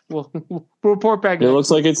 Okay. We'll report back. It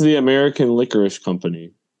looks like it's the American Licorice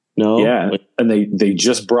Company. No? Yeah. And they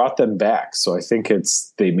just brought them back. So I think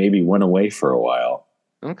they maybe went away for a while.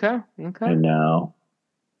 Okay. And now,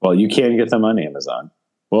 well, you can get them on Amazon.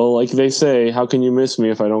 Well, like they say, how can you miss me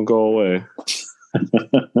if I don't go away?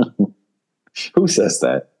 Who says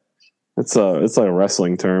that? It's a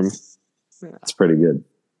wrestling term. That's pretty good.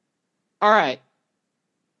 All right.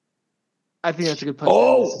 I think that's a good place.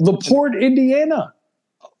 Oh, LaPorte, Indiana.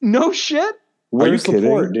 No shit. Where's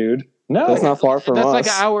LaPorte, dude? No, that's not far from us. That's like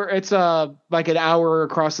an hour. It's like an hour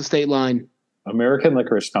across the state line. American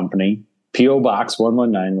Licorice Company, P.O. Box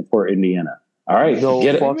 119, LaPorte, Indiana. All right,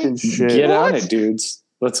 get on it, dudes.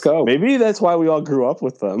 Let's go. Maybe that's why we all grew up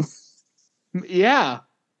with them. Yeah.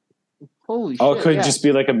 Holy shit. Oh, it could just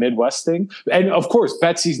be like a Midwest thing. And of course,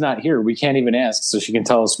 Betsy's not here. We can't even ask, so she can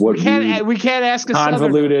tell us what we can't ask a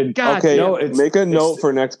convoluted. Okay, make a note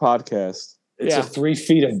for next podcast. It's a 3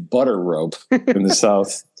 feet of butter rope in the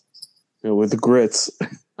South. With the grits.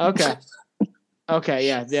 Okay.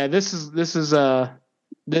 Yeah. This is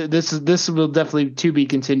this will definitely to be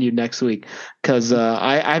continued next week because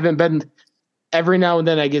I haven't been. Every now and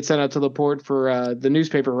then I get sent out to LaPorte for the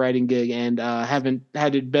newspaper writing gig, and haven't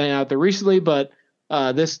had it been out there recently. But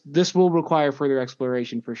this will require further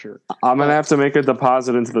exploration for sure. I'm gonna have to make a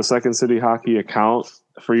deposit into the Second City Hockey account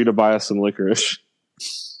for you to buy us some licorice.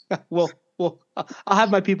 Well, I'll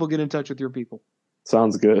have my people get in touch with your people.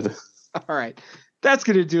 Sounds good. All right. That's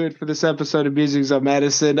going to do it for this episode of Musings of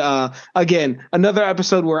Madison. Again, another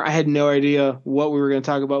episode where I had no idea what we were going to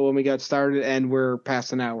talk about when we got started, and we're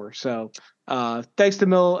past an hour. So thanks to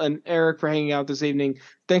Mill and Eric for hanging out this evening.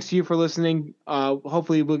 Thanks to you for listening.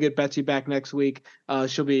 Hopefully we'll get Betsy back next week.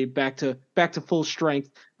 She'll be back to full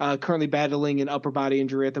strength, currently battling an upper body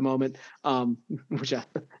injury at the moment.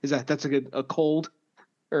 That's a cold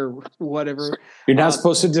or whatever. You're not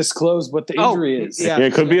supposed to disclose what the injury is. Yeah.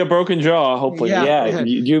 It could be a broken jaw, hopefully. Yeah,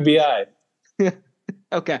 UBI.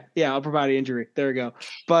 Okay. Yeah, upper body injury. There we go.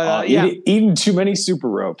 But eating too many super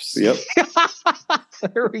ropes. Yep.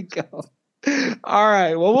 There we go. All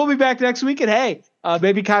right. Well, we'll be back next week, and hey,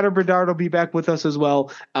 maybe Connor Bedard will be back with us as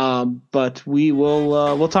well. But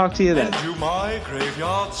we'll talk to you then. To my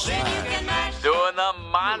graveyard Doing the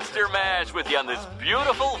Monster Mash with you on this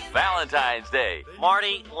beautiful Valentine's Day.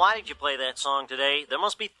 Marty, why did you play that song today? There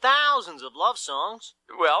must be thousands of love songs.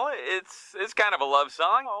 Well, it's kind of a love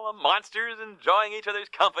song. All the monsters enjoying each other's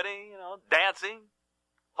company, dancing,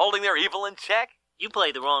 holding their evil in check. You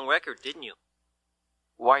played the wrong record, didn't you?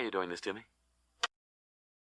 Why are you doing this to me?